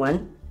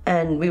everyone.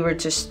 And we were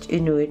just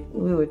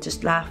we were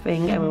just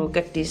laughing, and we would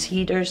get these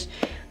heaters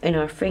in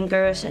our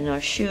fingers and our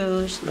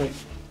shoes, like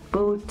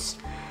boots.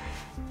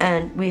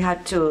 And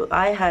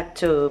I had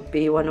to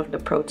be one of the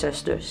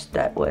protesters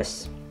that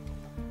was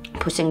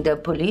pushing the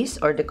police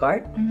or the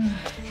guard.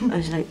 I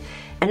was like,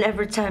 and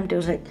every time they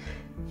was like,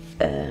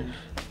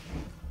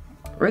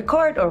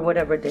 record or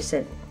whatever they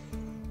said.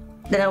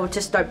 Then I would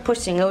just start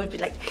pushing. I would be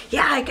like,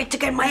 yeah, I get to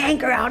get my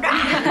anger out.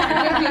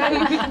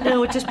 And I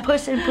would just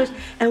push and push.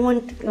 And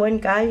one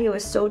guy, he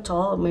was so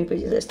tall,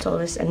 maybe as tall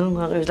as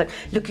Angung, he was like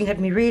looking at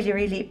me really,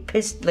 really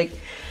pissed. Like,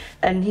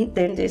 and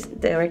then this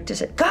director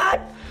said,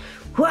 God,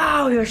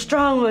 wow, you're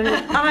strong. I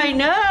like, I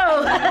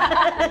know.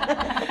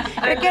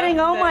 You're getting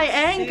all my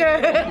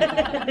anger.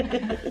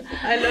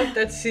 I love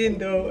that scene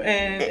though.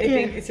 And I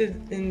think it's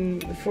in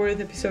the 4th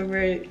episode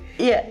where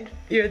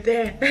you're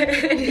there.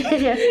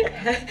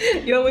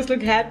 You always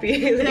look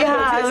happy.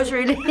 I was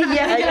really, you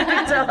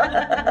could tell.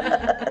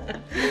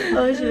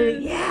 I was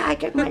really, I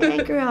get my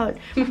anger out.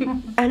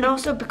 And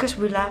also because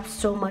we laughed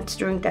so much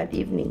during that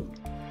evening.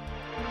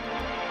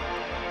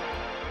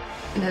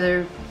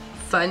 Another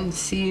fun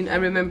scene. I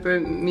remember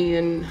me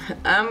and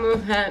Amu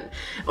had,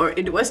 or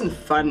it wasn't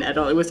fun at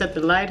all. It was at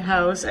the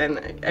lighthouse and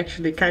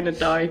actually kind of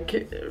dark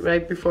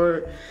right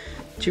before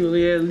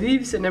Julia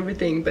leaves and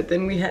everything. But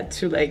then we had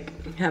to like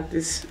have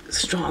this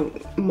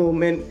strong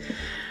moment,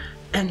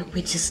 and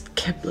we just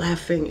kept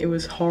laughing. It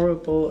was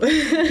horrible.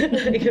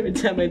 Like every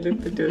time I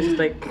looked at it, it was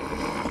like,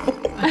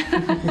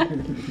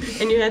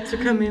 and you had to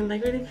come in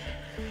like really,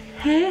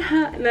 hey,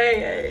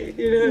 like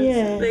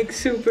like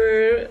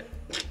super.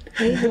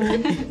 Hey,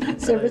 hon,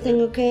 is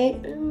everything okay?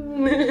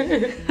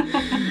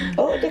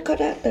 Oh, they cut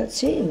out that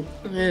scene.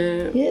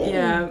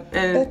 And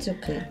that's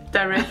okay.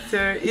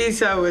 Director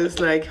Isa was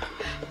like,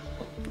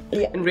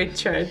 and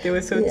Richard, they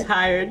were so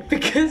tired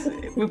because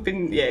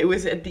it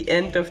was at the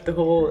end of the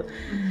whole.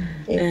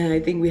 I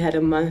think we had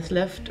a month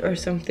left or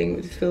something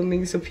with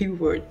filming, so people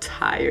were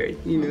tired,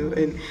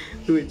 and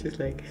we were just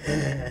like.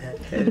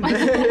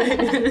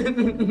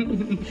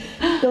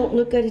 Don't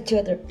look at each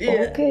other.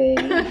 Okay.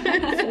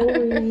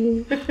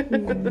 Sorry.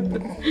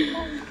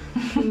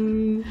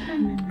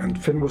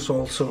 And Finn was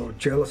also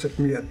jealous at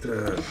me at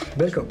the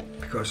makeup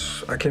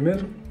because I came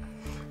in,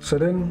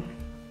 sat in,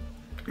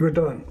 we're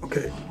done.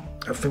 Okay.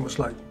 And Finn was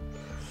like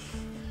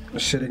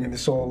sitting in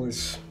his all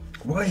is,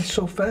 why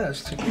so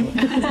fast?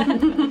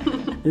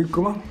 You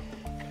come on.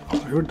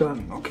 Oh, you're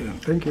done. Okay,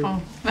 thank you.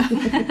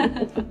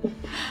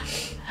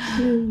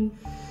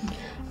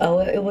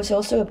 It was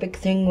also a big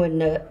thing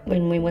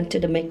when we went to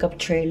the makeup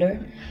trailer,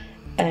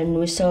 and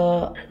we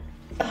saw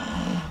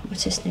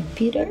what's his name,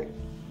 Peter.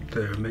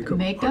 The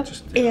makeup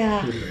artist.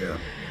 Yeah.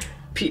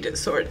 Peter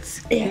Swords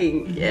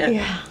King.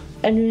 Yeah.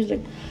 And he was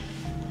like,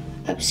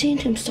 I've seen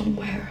him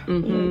somewhere.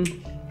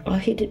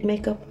 He did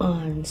makeup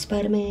on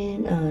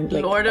Spider-Man, on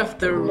like Lord of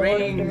the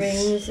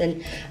Rings,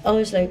 and I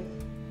was like,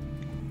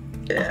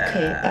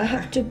 okay, I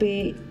have to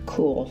be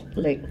cool.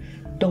 Like,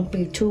 don't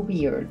be too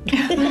weird.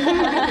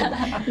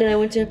 Then I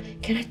went to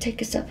him, can I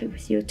take a selfie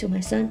with you to my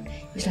son?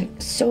 He was like,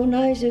 so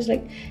nice. He was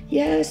like,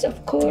 yes,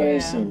 of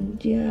course. And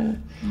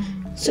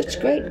such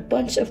great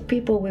bunch of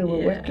people we were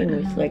working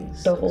with, like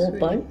the whole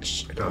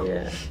bunch.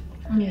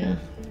 Yeah.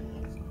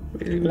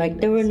 Really like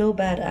there were no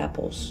bad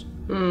apples.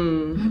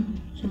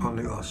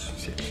 Only us.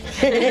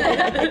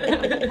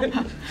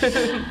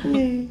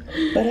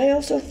 But I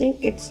also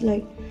think it's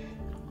like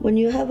when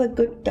you have a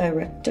good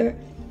director,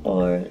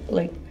 or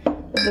like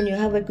when you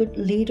have a good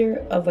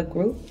leader of a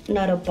group,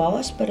 not a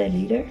boss but a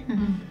leader,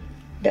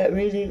 that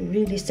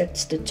really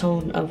sets the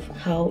tone of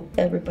how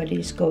everybody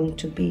is going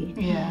to be.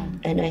 Yeah.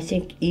 And I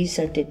think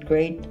Isa did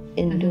great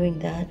in doing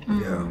that.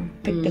 Yeah.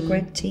 Picked a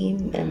great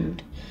team,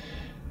 and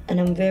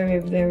I'm very,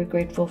 very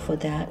grateful for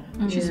that.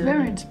 She's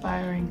very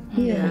inspiring.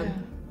 Yeah,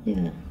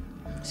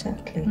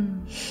 exactly.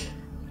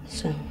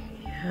 So,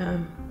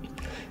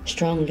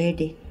 strong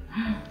lady.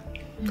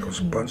 There was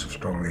a bunch of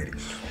strong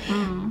ladies.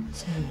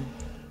 So,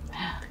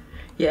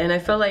 Yeah, and I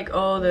felt like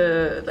all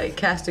the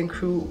cast and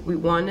crew, we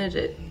wanted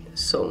it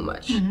so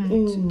much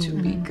to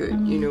be good.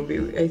 You know,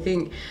 I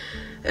think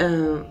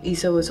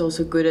Isa was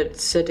also good at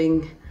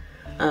setting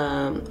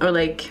or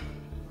like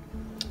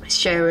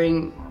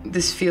sharing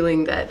this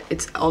feeling that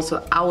it's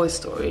also our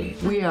story.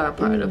 We are a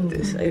part of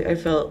this. I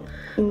felt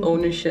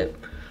ownership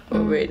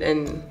over it,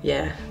 and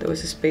yeah, there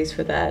was a space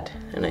for that,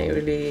 and I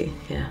really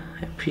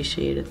I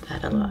appreciated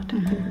that a lot.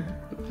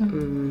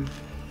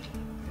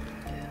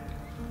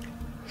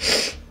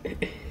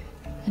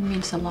 It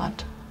means a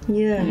lot.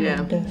 yeah,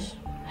 Yeah. it does.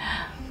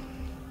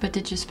 But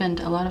did you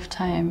spend a lot of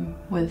time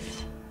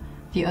with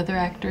the other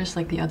actors,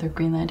 like the other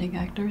Greenlandic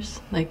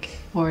actors? Like,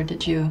 or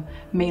did you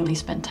mainly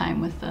spend time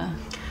with the...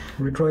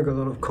 We drank a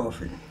lot of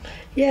coffee.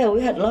 Yeah,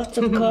 we had lots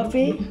of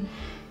coffee,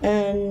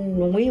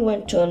 and we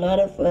went to a lot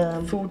of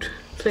Food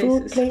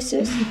food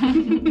places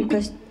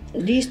because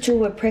these two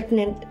were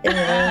pregnant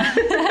at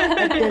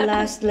the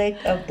last leg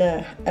of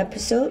the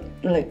episode,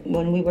 like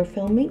when we were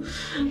filming.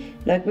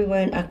 Like we were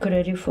in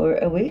Akureyri for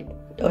a week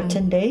or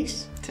 10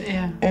 days,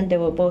 Yeah. and they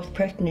were both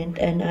pregnant,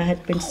 and I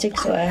had been sick,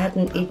 so I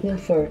hadn't eaten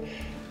for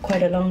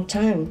quite a long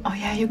time. Oh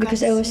yeah, you got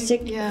Because I was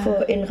sick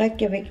Yeah. in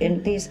Reykjavik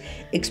in these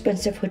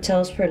expensive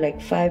hotels for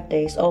like 5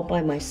 days all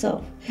by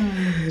myself.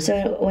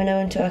 So when I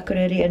went to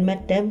Akureyri and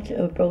met them, they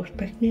were both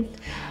pregnant.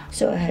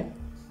 So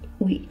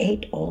we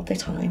ate all the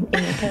time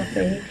in a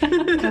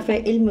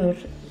Cafe Ilmur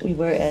we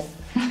were at.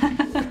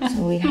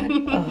 So we had,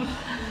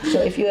 so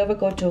if you ever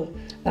go to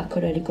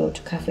Akureyri, go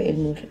to Cafe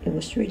Ilmur. It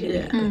was really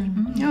good.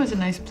 It was a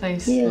nice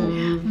place. Yeah,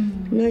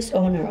 nice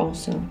owner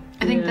also.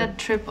 I think that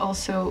trip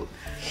also,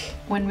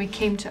 when we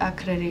came to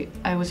Akureyri,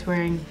 I was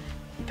wearing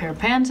a pair of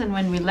pants, and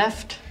when we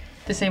left,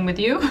 the same with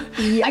you,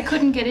 I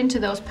couldn't get into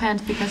those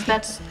pants because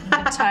that's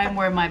the time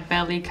where my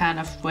belly kind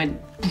of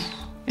went,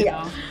 you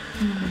know.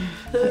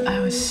 I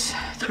was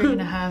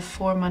 3.5,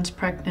 4 months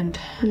pregnant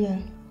Yeah.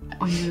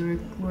 when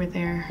we were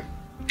there.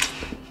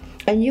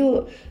 And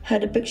you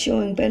had a big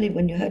showing belly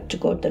when you had to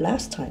go the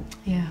last time.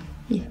 Yeah.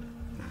 Yeah.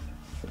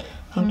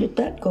 How did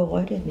that go?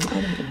 I don't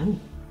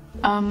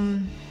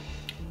know.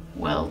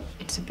 Well,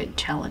 it's a bit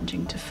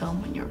challenging to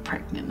film when you're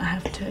pregnant, I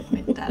have to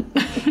admit that.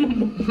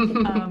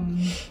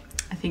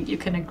 I think you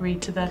can agree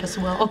to that as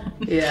well.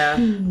 Yeah.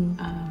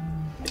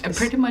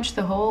 Pretty much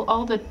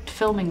all the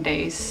filming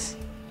days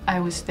I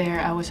was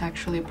there, I was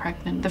actually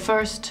pregnant. The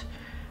first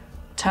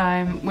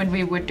time when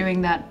we were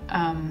doing that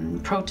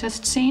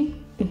protest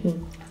scene,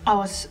 I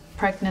was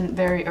pregnant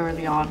very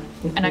early on,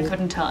 and I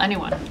couldn't tell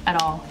anyone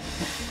at all.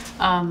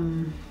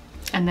 And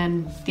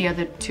then the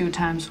other 2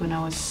 times when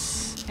I was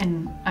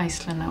in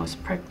Iceland, I was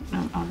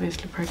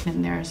obviously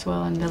pregnant there as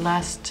well. And the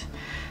last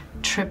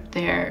trip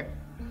there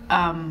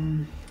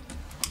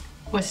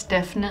was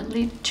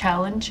definitely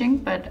challenging,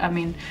 but I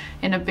mean,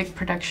 in a big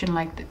production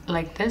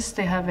like this,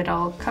 they have it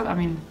all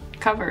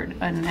covered,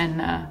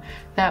 and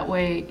that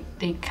way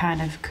they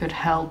kind of could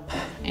help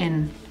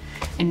in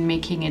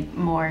making it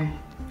more,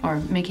 or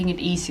making it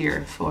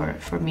easier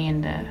for me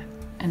and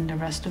the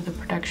rest of the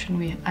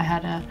production. I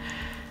had a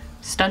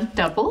stunt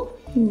double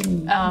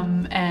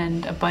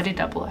and a body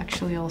double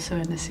actually also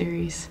in the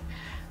series,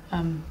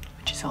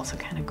 which is also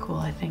kind of cool,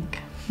 I think.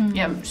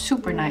 Yeah,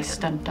 super nice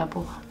stunt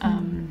double.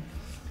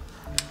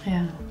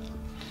 Yeah.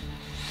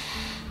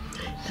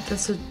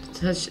 That's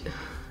such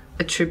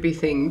a trippy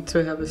thing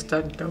to have a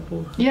stunt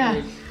double. Yeah.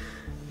 Like,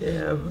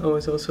 yeah, I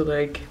was also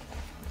like,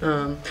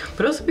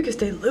 but also because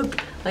they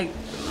look like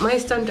my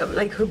stunt double,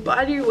 like her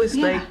body was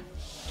like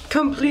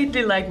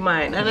completely like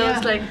mine, and I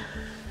was like,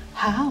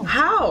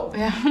 how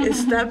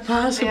is that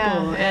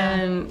possible?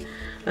 And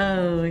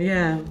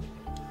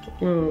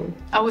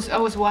I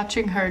was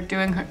watching her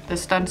doing the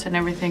stunts and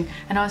everything,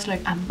 and I was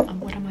like,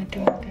 what am I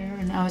doing there?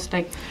 And I was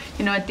like,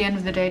 you know, at the end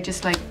of the day,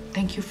 just like,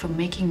 thank you for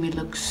making me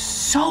look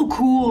so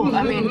cool.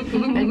 I mean,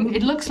 and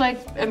it looks like,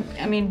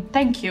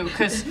 thank you,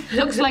 because it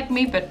looks like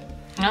me, but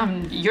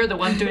you're the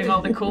one doing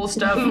all the cool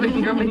stuff,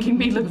 and you're making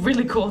me look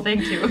really cool.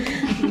 Thank you.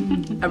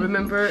 I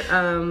remember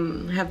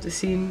have the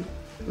scene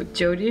with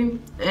Jodie,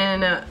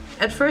 and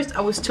at first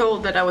I was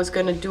told that I was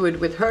gonna do it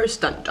with her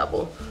stunt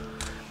double,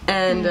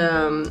 and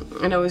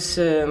I was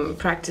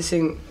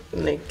practicing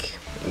like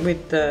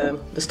with the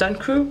stunt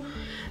crew,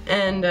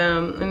 and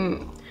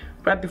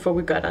right before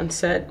we got on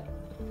set,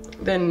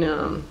 then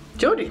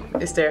Jodie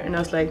is there, and I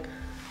was like,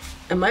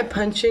 am I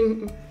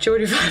punching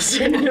Jodie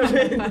Foster?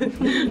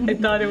 I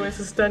thought it was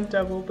a stunt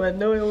double, but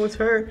no, it was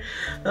her.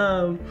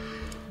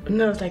 And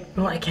I was like,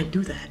 no, I can't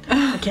do that.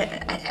 I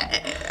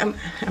can't.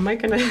 am I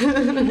gonna?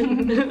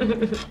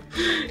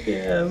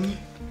 Yeah.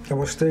 I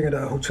was staying at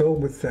a hotel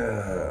with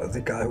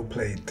the guy who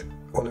played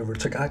Oliver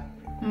Tagak.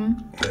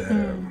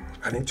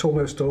 And he told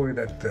me a story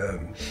that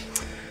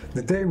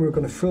the day we were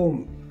going to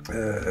film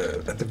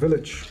at the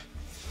village,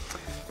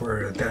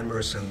 where Dan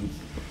Merson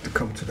to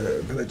come to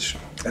the village,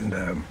 and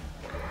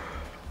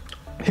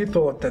he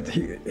thought that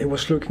he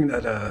was looking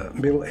at a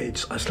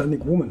middle-aged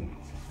Icelandic woman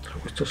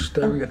who was just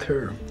staring at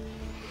her.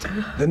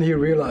 Then he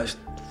realized,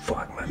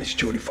 fuck man, it's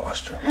Jodie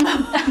Foster.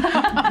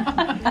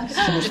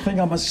 So I think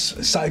I'm a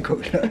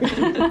psycho.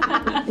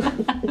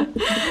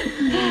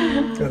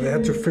 So they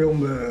had to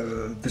film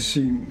the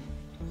scene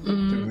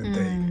during the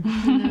day.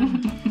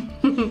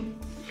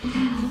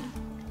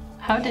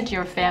 How did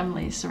your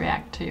families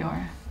react to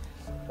your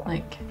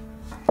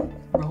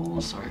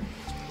roles or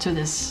to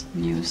this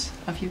news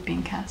of you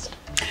being cast?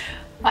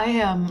 I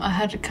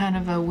had kind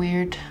of a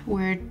weird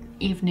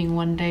evening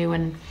one day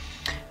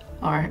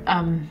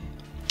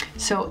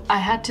so I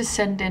had to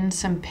send in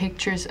some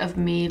pictures of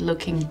me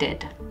looking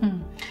dead.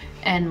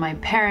 And my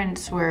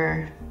parents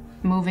were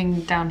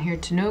moving down here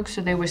to Nuuk,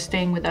 so they were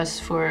staying with us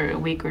for a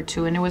week or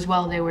two, and it was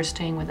while they were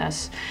staying with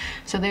us.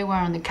 So they were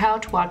on the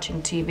couch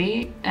watching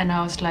TV, and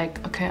I was like,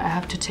 okay, I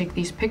have to take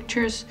these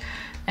pictures.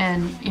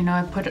 And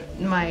I put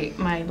my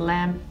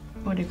lamp,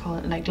 what do you call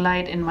it,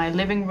 light in my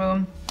living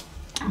room.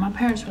 My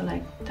parents were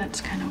like,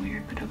 that's kind of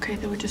weird, but okay,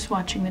 they were just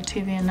watching the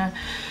TV, and I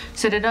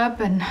set it up,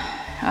 and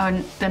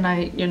then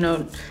I,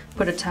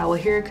 put a towel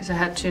here because I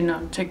had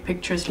to, take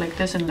pictures like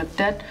this and look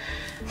dead.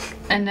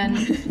 And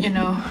then,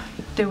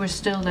 they were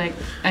still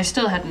I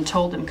still hadn't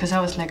told them because I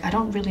was like, I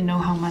don't really know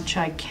how much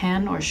I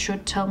can or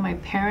should tell my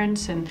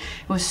parents, and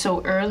it was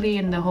so early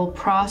in the whole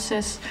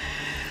process.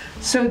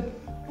 So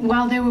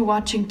while they were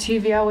watching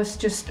TV, I was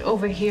just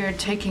over here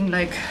taking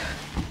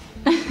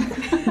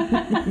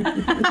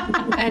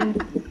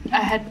and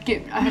I had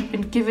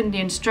been given the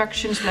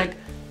instructions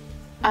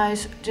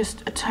eyes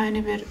just a tiny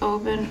bit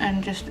open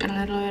and just a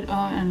little bit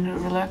on,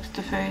 and relax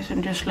the face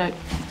and just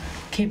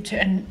keep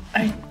and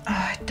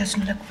it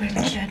doesn't look really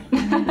dead.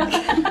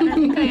 I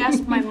think I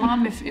asked my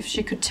mom if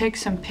she could take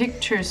some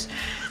pictures,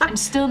 and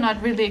still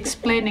not really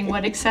explaining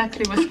what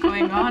exactly was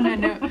going on.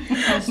 And I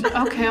was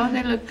okay,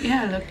 they look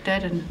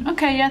dead, and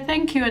okay, yeah,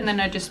 thank you. And then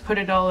I just put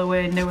it all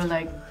away, and they were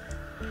like,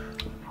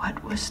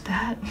 what was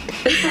that?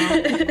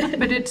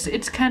 But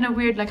it's kind of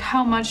weird,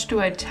 how much do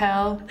I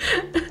tell?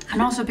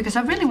 And also because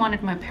I really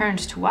wanted my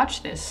parents to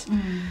watch this.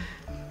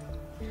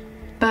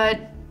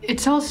 But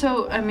it's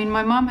also,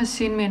 my mom has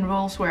seen me in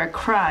roles where I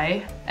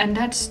cry, and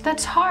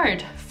that's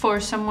hard for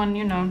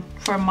someone,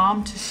 for a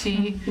mom to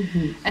see.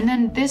 And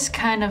then this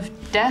kind of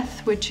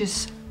death, which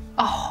is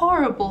a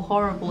horrible,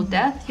 horrible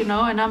death,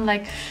 and I'm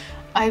like,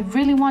 I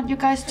really want you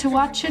guys to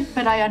watch it,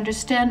 but I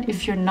understand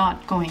if you're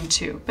not going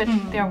to. But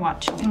they're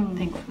watching it,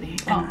 thankfully,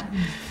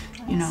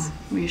 and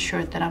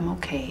reassured that I'm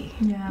okay.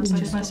 Yeah,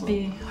 but it must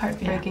be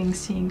heartbreaking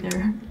seeing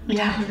their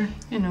daughter,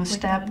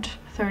 stabbed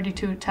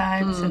 32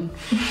 times and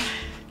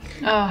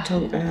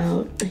Tongue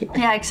out.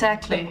 Yeah,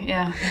 exactly.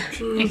 Yeah.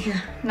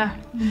 No,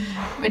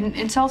 and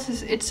it's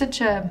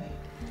such a,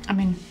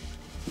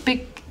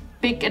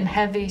 big and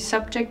heavy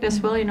subject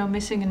as well.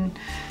 Missing and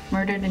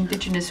murdered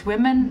Indigenous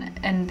women,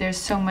 and there's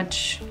so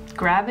much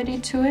gravity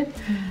to it.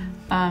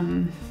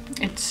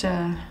 It's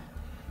I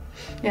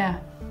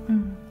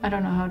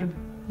don't know how to.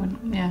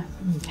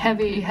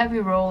 Heavy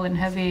role and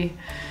heavy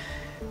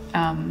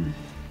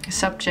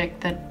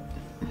subject that.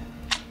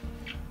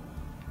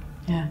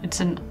 Yeah, it's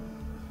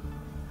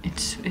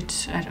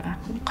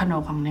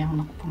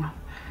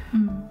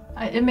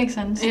it makes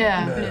sense.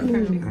 Yeah. You put it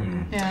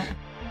perfectly. Yeah.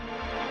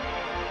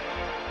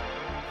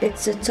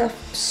 It's a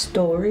tough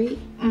story.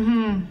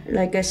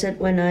 Like I said,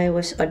 when I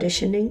was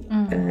auditioning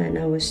and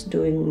I was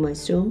doing my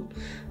Zoom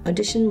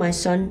audition, my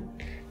son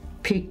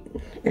peeked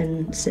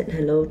and said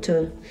hello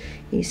to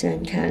Isa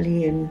and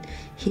Callie, and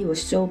he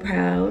was so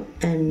proud.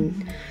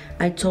 And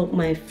I told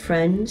my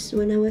friends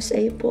when I was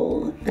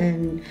able,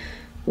 and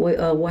we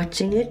are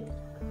watching it,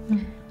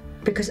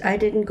 because I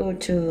didn't go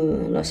to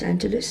Los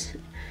Angeles.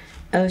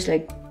 I was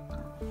like,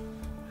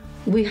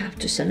 we have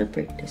to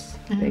celebrate this.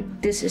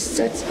 This is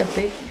such a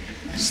big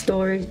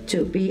story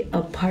to be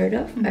a part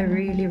of. I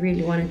really,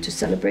 really wanted to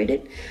celebrate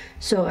it.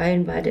 So I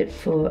invited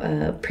for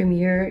a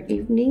premiere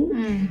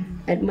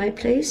evening at my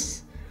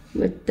place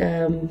with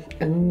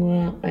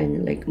Angwa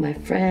and my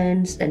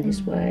friends and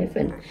his wife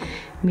and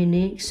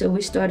Monique. So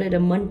we started a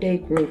Monday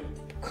group.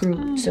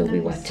 So we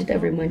watch it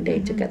every Monday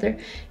together,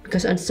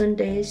 because on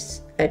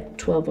Sundays at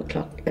 12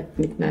 o'clock at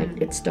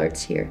midnight it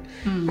starts here.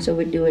 So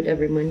we do it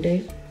every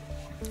Monday.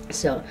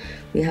 So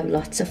we have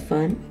lots of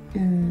fun.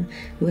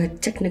 We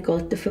had technical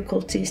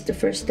difficulties the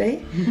first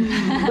day,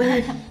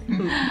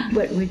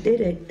 but we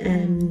did it.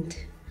 And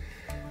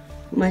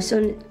my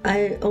son,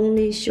 I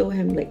only show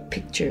him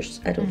pictures.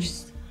 I don't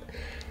just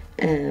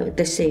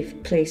the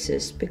safe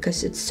places,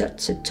 because it's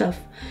such a tough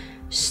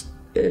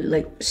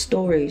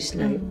stories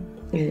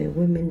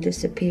women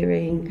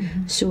disappearing,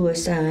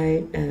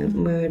 suicide,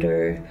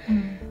 murder,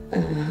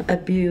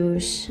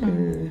 abuse.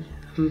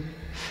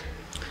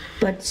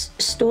 But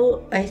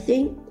still, I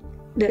think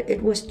that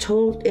it was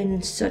told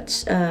in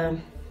such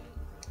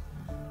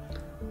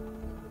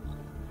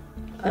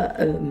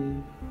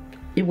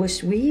it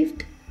was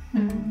weaved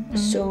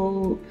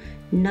so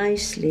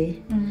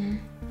nicely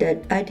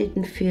that I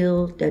didn't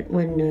feel that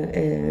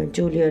when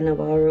Julia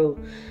Navarro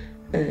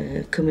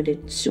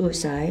committed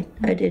suicide,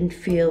 I didn't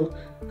feel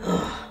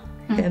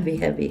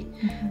heavy.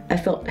 I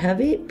felt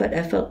heavy, but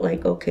I felt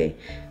like, okay,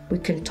 we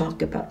can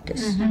talk about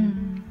this.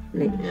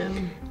 Like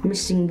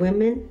missing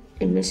women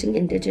and missing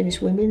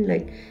indigenous women,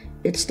 like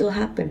it still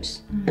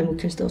happens and we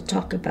can still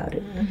talk about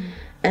it.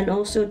 And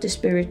also the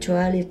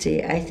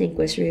spirituality, I think,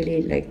 was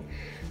really like,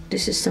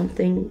 this is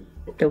something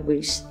that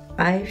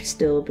I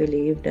still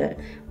believe that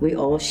we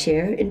all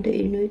share in the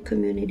Inuit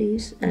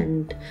communities,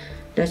 and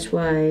that's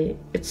why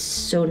it's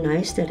so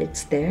nice that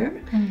it's there,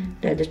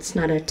 that it's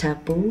not a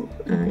taboo,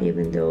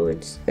 even though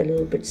it's a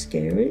little bit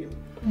scary,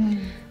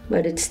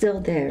 but it's still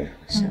there.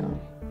 So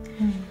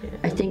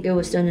I think it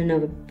was done in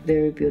a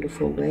very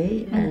beautiful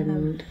way,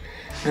 and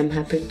I'm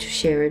happy to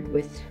share it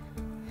with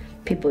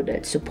people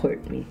that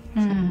support me.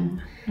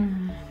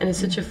 And it's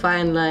such a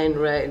fine line,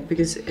 right?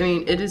 Because I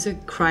mean, it is a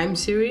crime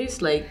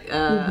series, like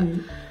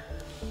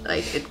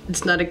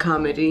it's not a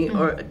comedy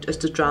or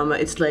just a drama.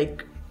 It's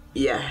like,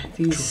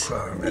 these,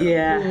 True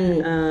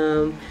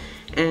crime,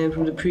 and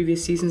from the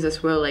previous seasons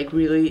as well, like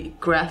really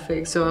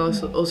graphic. So I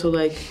also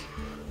like,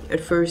 at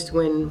first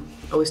when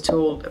I was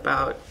told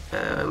about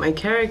my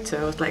character,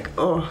 I was like,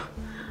 oh,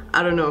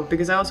 I don't know,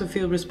 because I also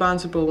feel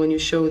responsible when you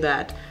show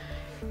that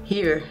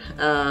here,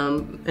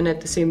 and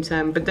at the same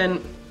time, but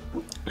then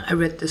I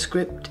read the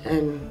script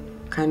and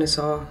kind of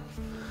saw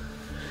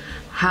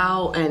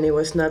how, and it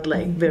was not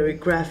like very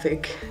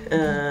graphic,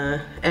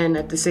 and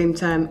at the same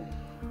time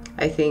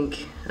I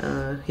think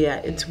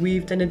it's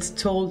weaved and it's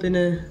told in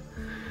a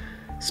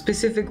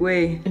specific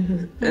way,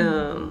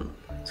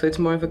 so it's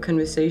more of a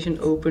conversation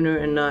opener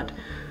and not,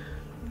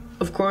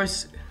 of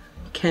course,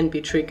 can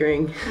be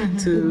triggering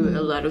to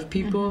a lot of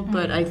people,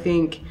 but I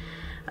think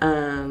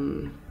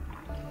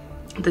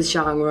the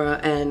genre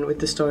and with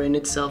the story in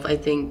itself, I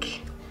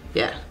think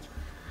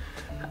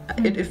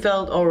it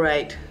felt all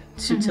right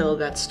to tell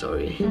that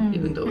story,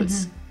 even though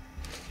it's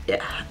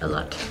a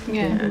lot.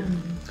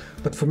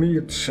 But for me,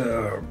 it's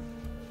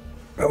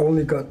I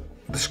only got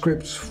the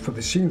scripts for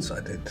the scenes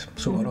I did,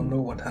 so I don't know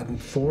what happened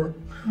before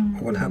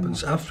or what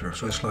happens after.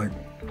 So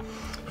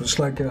it's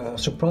like a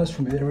surprise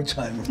for me every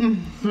time.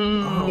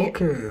 Oh,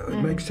 okay,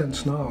 it makes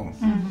sense now.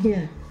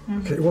 Okay,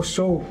 it was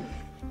so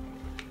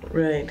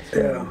Right.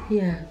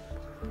 Yeah.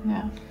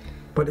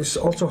 But it's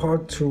also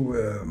hard to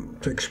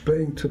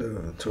explain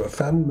to our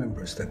family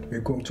members that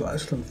we're going to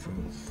Iceland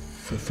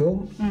for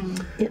film,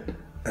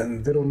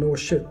 and they don't know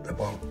shit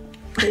about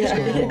what's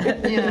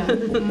going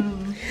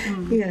on.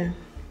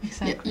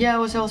 Exactly. Yeah, I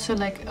was also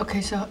like,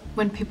 okay, so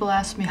when people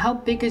ask me, how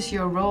big is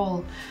your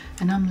role?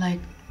 And I'm like,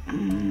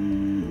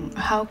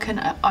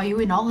 are you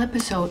in all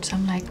episodes?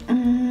 I'm like,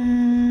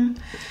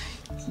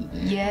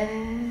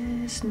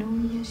 yes, no,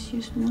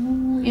 yes,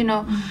 no. You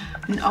know,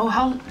 oh,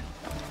 how...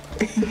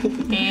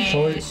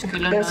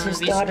 That's his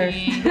daughter.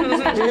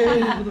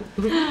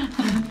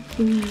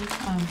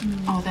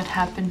 That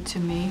happened to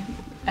me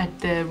at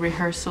the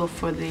rehearsal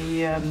for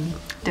the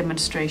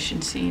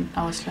demonstration scene.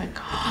 I was like,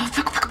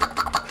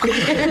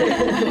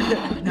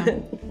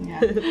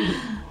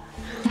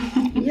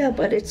 Yeah,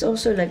 but it's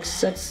also like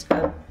such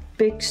a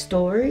big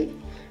story.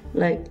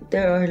 Like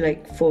there are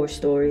like 4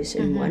 stories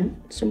in one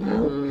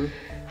somehow.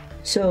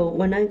 So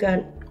when I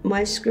got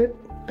my script,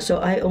 so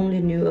I only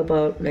knew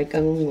about like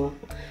Angungwa,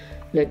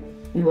 like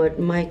what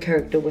my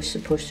character was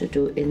supposed to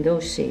do in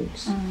those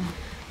scenes.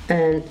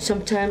 And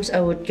sometimes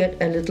I would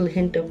get a little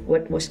hint of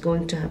what was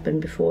going to happen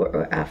before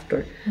or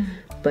after,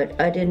 but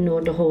I didn't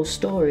know the whole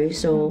story.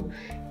 So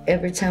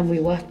every time I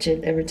watch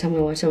it, I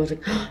was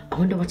like, I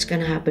wonder what's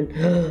gonna happen.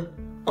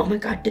 Oh my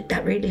God, did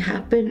that really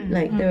happen?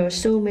 Like there are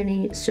so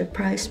many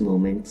surprise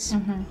moments.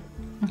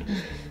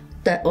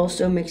 That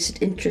also makes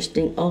it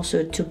interesting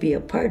also to be a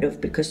part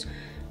of, because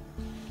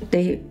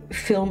they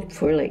filmed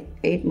for like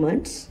 8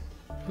 months,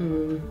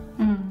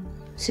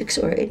 6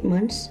 or 8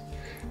 months,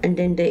 and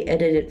then they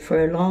edited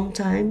for a long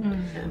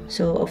time.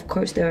 So of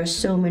course there are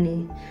so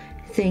many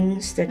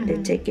things that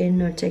they take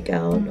in or take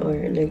out,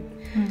 or like,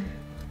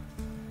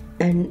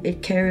 and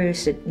it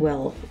carries it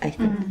well, I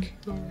think,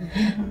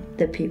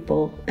 the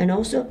people. And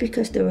also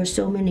because there were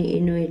so many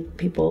Inuit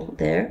people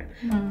there,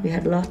 we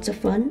had lots of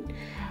fun.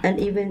 And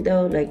even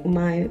though like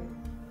my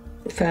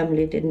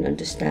family didn't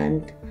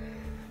understand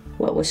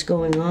what was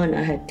going on,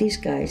 I had these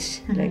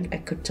guys, like I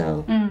could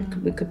tell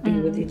we could be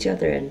with each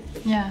other and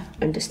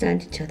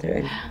understand each other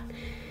and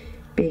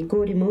be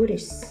goody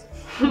moodies.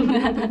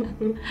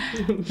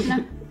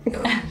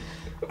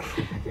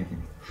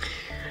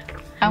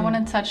 I want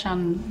to touch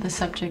on the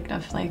subject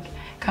of like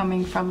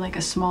coming from like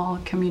a small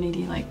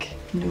community like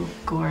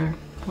Nuuk or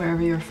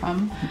wherever you're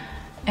from,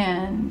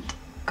 and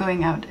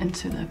going out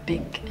into the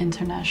big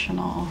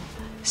international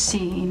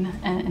scene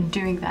and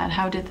doing that.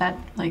 How did that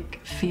like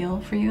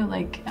feel for you?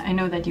 Like I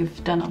know that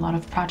you've done a lot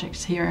of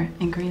projects here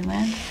in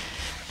Greenland,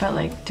 but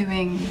like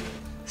doing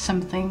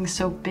something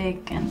so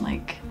big and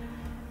like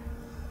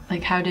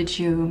how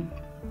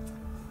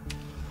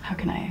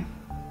can I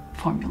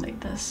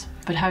formulate this?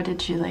 But how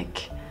did you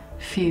like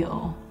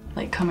feel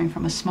like coming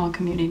from a small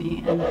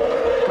community and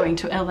going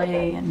to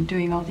LA and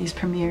doing all these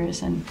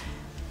premieres and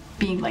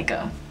being like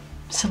a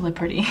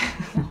celebrity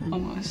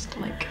almost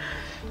like?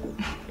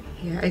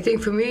 Yeah, I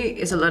think for me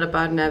it's a lot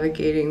about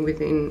navigating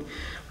within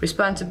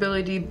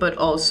responsibility, but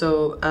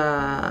also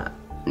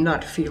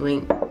not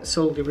feeling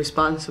solely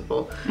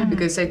responsible.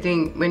 Because I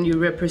think when you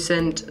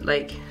represent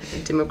like a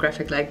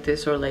demographic like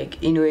this, or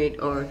like Inuit,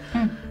 or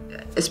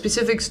a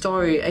specific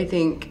story, I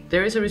think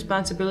there is a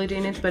responsibility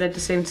in it, but at the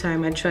same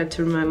time I try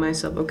to remind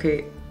myself,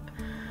 okay,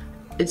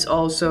 it's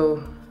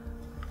also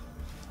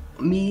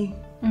me.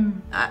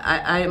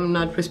 I am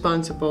not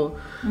responsible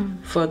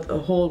for the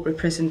whole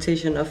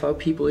representation of our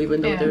people,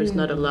 even though there's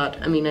not a lot.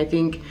 I mean, I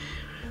think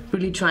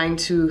really trying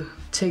to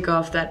take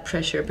off that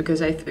pressure,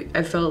 because I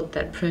felt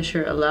that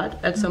pressure a lot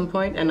at some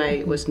point, and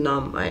I was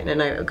numb,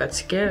 and I got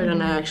scared,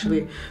 and I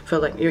actually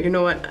felt like, you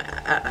know what,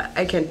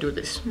 I can't do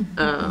this.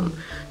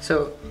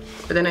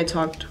 But then I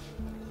talked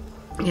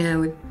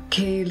with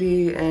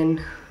Kaylee and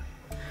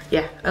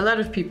a lot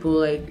of people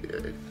like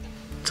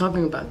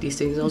talking about these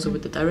things, also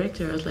with the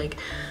director. I was like,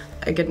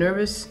 I get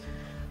nervous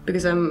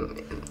because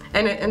and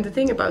the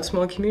thing about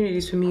small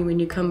communities for me, when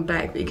you come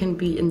back, it can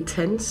be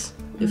intense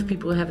if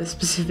people have a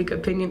specific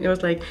opinion. It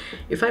was like,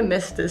 if I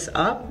mess this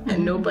up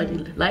and nobody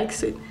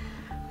likes it,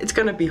 it's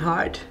gonna be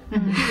hard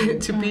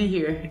to be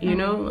here, you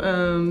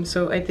know?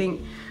 So I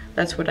think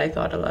that's what I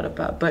thought a lot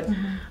about, but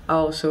I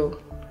also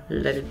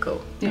let it go,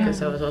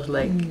 because I was also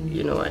like,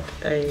 you know what,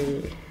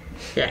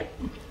 I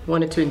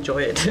wanted to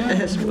enjoy it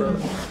as well.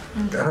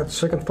 I had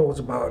second thoughts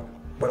about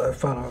what I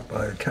found out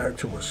my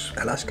character was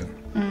Alaskan.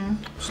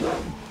 It's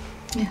like,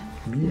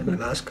 me and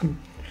Alaskan.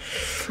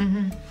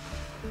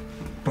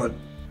 But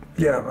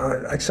yeah,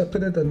 I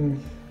accepted it and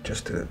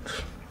just did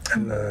it.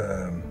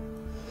 And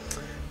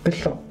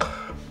Bishop,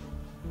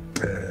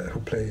 who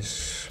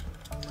plays,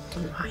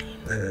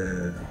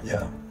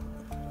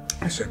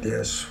 I said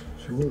yes.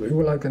 You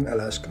were like an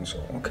Alaskan, so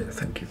okay,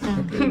 thank you.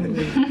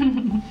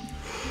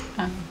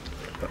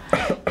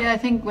 I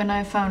think when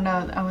I found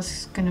out I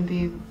was gonna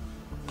be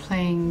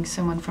playing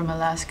someone from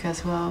Alaska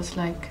as well, I was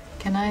like,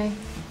 can I,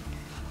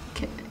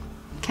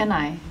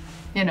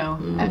 you know,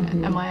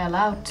 am I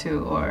allowed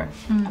to, or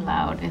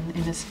allowed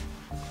in this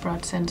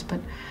broad sense?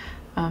 But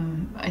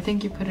I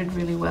think you put it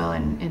really well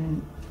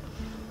in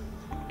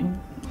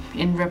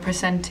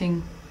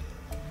representing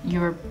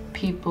your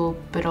people,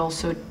 but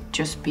also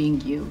just being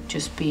you,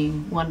 just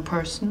being one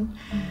person,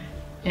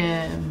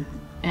 and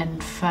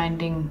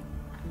finding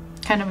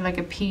kind of like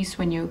a peace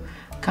when you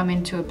come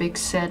into a big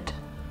set.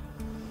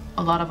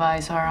 A lot of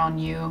eyes are on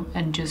you,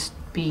 and just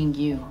being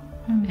you,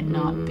 and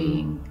not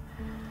being,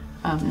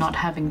 not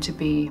having to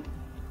be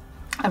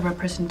a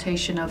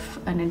representation of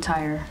an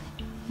entire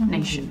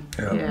nation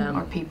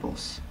or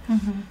peoples.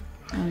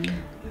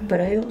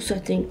 But I also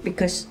think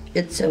because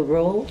it's a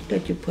role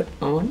that you put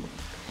on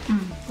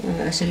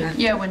as an actor.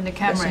 Yeah, when the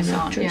camera is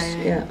on.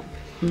 Yeah.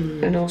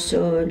 And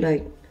also,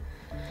 like,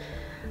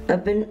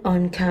 I've been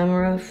on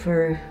camera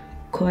for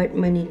quite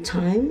many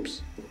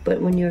times,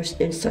 but when you're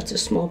in such a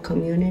small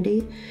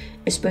community,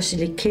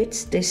 especially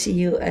kids, they see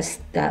you as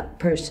that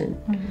person.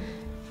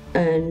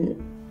 And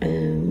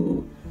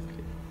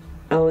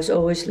I was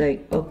always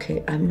like,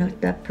 okay, I'm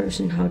not that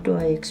person, how do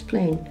I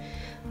explain?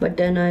 But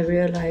then I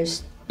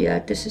realized,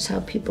 this is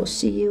how people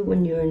see you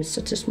when you're in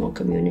such a small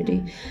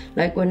community.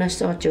 Like when I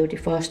saw Jodie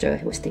Foster,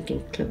 I was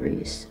thinking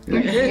Clarice.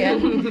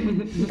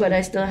 But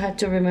I still had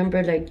to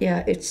remember, like,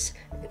 it's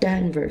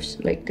Danvers,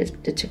 like the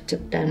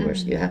Detective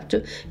Danvers. You have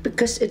to,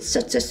 because it's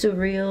such a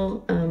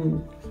surreal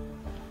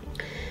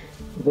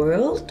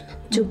world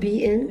to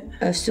be in,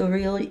 a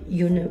surreal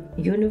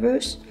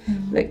universe.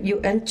 Like you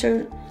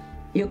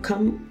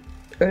come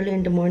early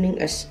in the morning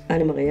as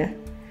Anna Maria,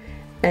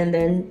 and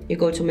then you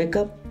go to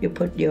makeup, you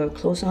put your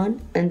clothes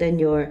on, and then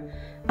your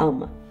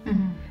Alma.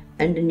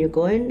 And then you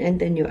go in, and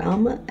then your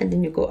Alma, and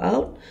then you go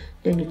out,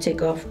 then you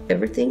take off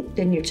everything,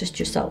 then you're just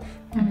yourself.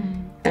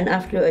 And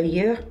after a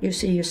year, you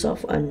see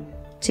yourself on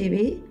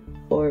TV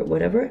or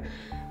whatever,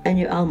 and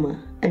you're Alma,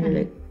 and you're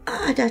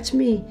like, that's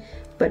me.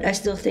 But I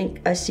still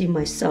think I see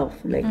myself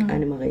like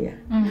Anna Maria.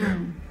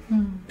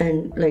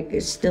 And like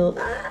it's still,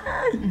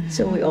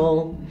 so we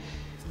all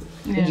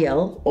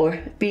yell or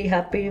be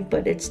happy,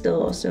 but it's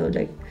still also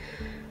like,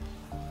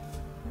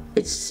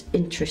 it's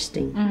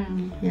interesting.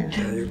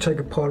 You take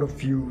a part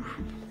of you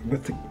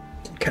with the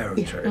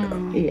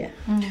character.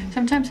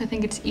 Sometimes I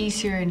think it's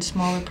easier in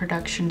smaller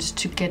productions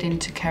to get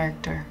into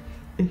character,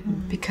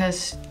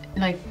 because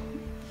like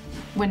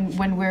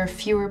when we're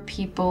fewer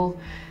people,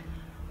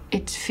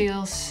 it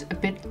feels a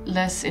bit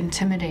less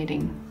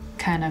intimidating,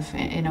 kind of,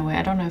 in a way.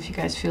 I don't know if you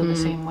guys feel the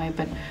same way,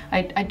 but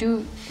I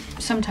do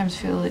sometimes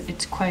feel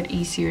it's quite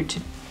easier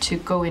to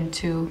go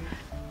into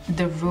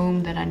the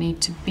room that I need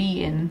to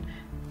be in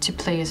to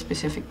play a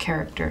specific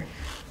character.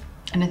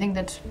 And I think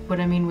that's what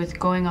I mean with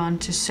going on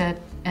to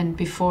set and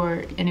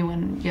before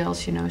anyone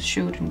yells, you know,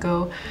 shoot and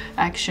go,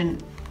 action,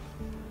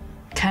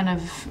 kind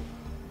of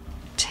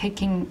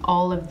taking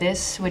all of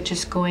this which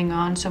is going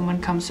on.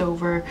 Someone comes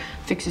over,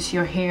 fixes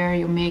your hair,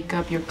 your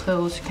makeup, your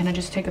clothes, kind of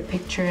just take a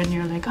picture and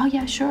you're like, oh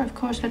yeah, sure, of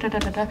course, da da da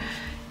da da.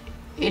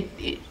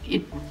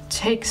 It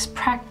takes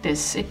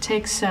practice. It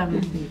takes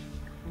some,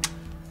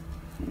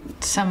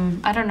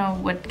 I don't know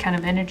what kind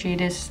of energy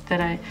it is that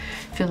I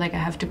feel like I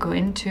have to go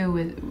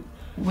into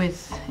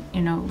with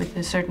you know, with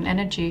a certain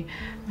energy,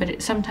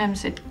 but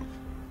sometimes it,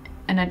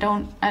 and I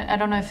don't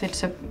know if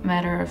it's a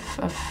matter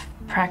of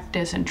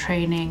practice and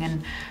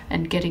training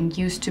and getting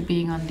used to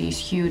being on these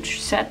huge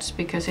sets,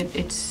 because it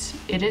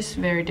is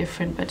very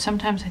different, but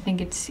sometimes I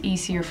think it's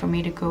easier for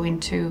me to go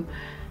into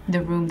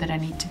the room that I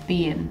need to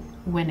be in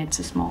when it's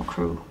a small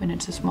crew, when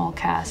it's a small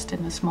cast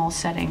in a small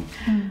setting.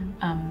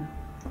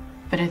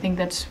 But I think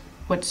that's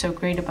what's so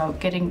great about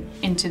getting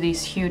into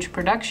these huge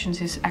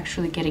productions, is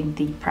actually getting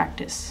the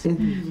practice,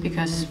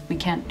 because we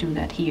can't do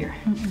that here.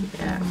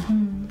 Yeah,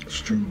 It's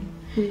true.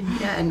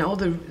 yeah, and all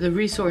the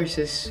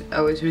resources,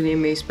 I was really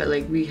amazed by.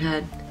 Like, we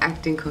had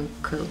acting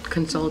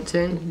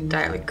consultant,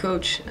 dialect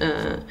coach,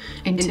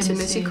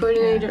 intimacy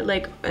coordinator, yeah.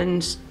 like,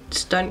 and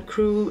stunt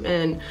crew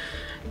and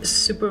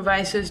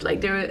supervisors.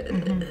 Like, they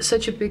were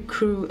such a big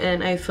crew,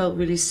 and I felt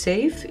really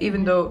safe,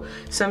 even though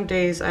some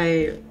days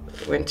I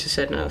went to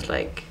set and I was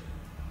like,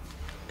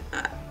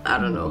 I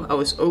don't know, I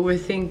was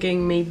overthinking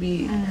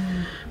maybe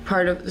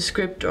part of the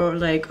script, or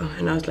like,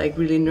 and I was like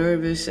really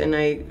nervous, and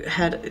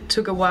it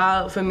took a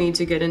while for me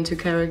to get into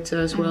character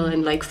as well,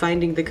 and like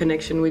finding the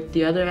connection with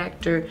the other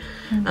actor,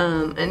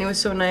 and it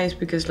was so nice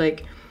because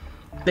like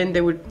then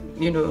they would,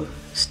 you know,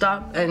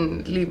 stop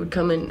and Lee would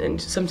come in, and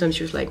sometimes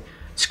she was like,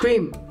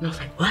 scream, and I was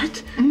like,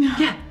 what?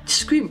 Yeah, just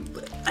scream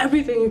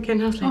everything you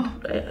can. I was like,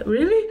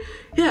 really?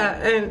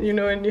 Yeah, and you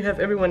know, and you have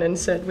everyone on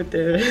set with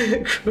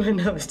the crew, and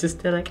I was just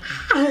there like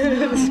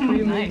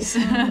screaming. Nice.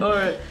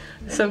 Or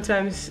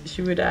sometimes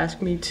she would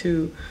ask me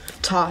to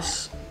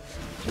toss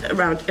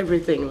around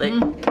everything,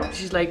 like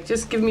she's like,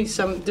 just give me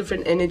some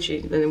different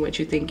energy than what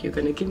you think you're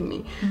gonna give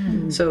me.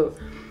 So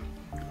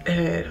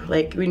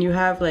like when you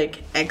have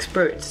like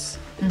experts,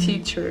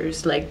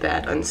 teachers like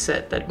that on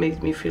set, that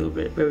makes me feel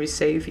very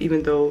safe,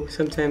 even though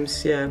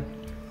sometimes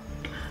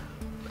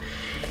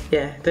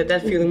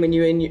that feeling when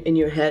you're in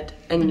your head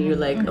and you're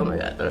like, oh my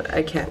god,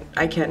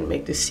 I can't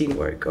make this scene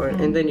work, or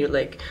and then you're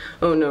like,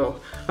 oh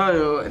no,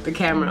 the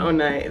camera, oh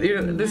no,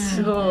 you know, this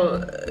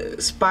whole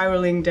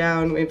spiraling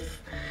down. If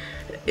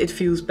it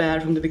feels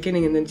bad from the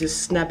beginning, and then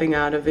just snapping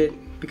out of it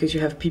because you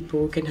have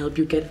people who can help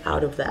you get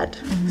out of that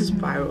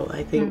spiral.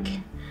 I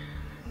think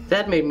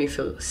that made me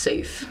feel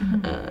safe,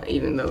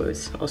 even though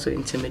it's also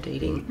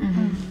intimidating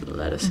in a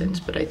lot of sense.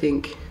 But I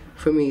think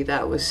for me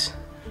that was,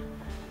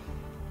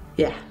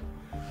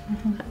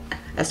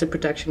 as the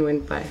production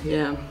went by,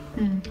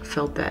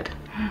 felt that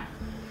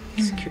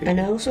security.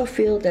 And I also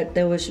feel that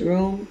there was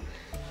room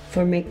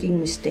for making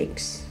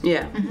mistakes.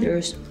 Yeah. There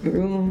was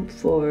room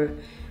for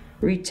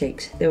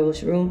retakes. There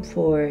was room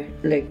for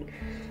like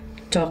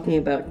talking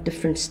about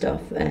different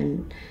stuff,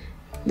 and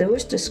there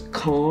was this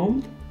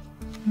calm,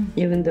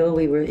 even though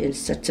we were in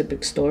such a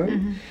big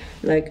storm.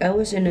 Like, I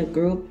was in a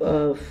group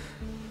of,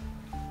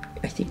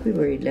 I think we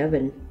were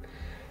 11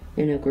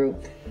 in a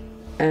group,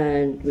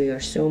 and we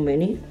are so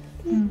many.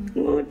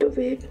 Out of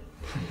it.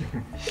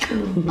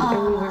 And we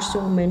were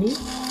so many.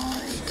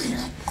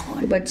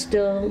 But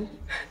still,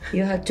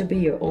 you had to be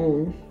your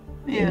own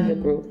in the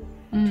group.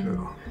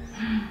 True.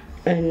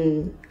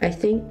 And I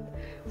think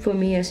for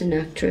me as an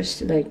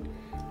actress, like,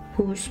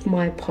 who's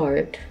my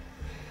part?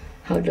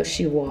 How does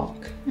she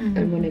walk?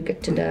 And when I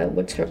get to that,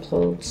 what's her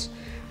clothes,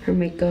 her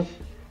makeup?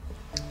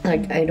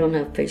 Like, I don't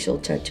have facial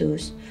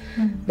tattoos,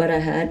 but I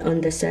had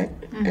on the set,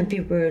 and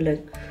people were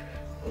like,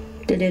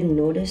 they didn't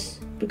notice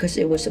because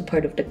it was a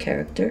part of the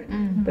character,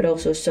 but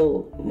also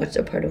so much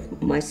a part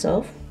of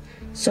myself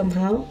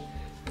somehow,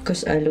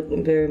 because I look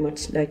very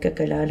much like a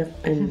Kalalak,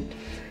 and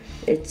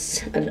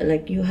it's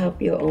like you have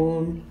your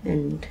own,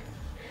 and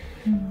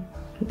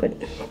but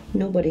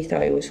nobody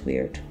thought it was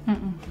weird.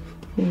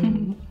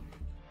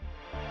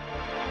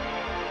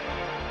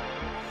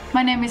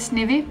 My name is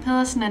Nivi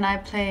Pedersen, and I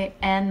play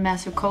Anne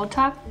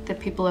Masukotak. The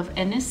people of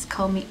Ennis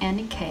call me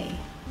Annie K.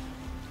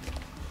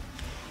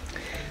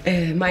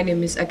 My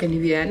name is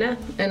Akane Viana,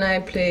 and I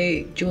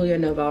play Julia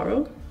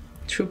Navarro,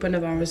 Trooper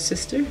Navarro's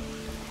sister.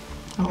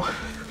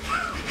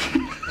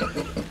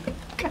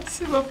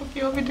 Kasi varför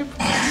gör vi det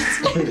på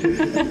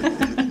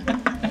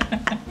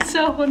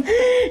Så hon...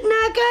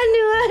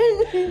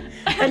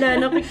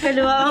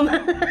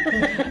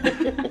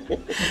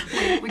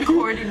 We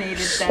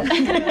coordinated that.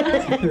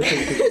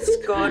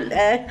 Skål.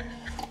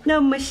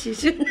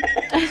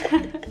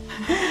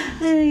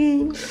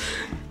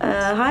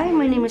 Hi,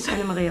 my name is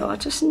Anna Maria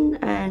Ottersen,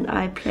 and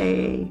I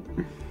play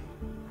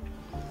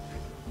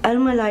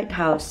Alma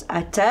Lighthouse.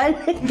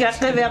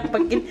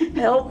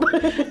 Help.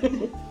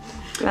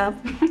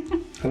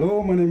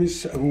 Hello, my name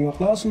is Abu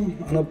Larsen,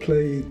 and I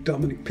play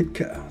Dominic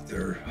Pitka,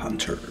 the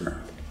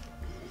hunter.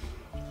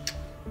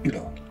 You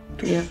know,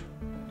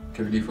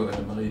 Kan vi lige få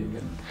Anne-Marie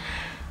igen?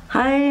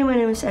 Hi, my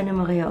name is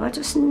Anna-Maria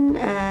Ottersen,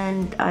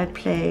 and I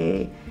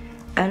play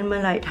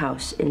Alma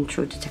Lighthouse in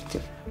True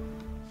Detective.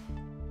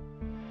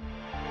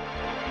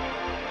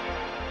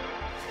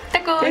 Det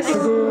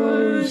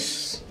går.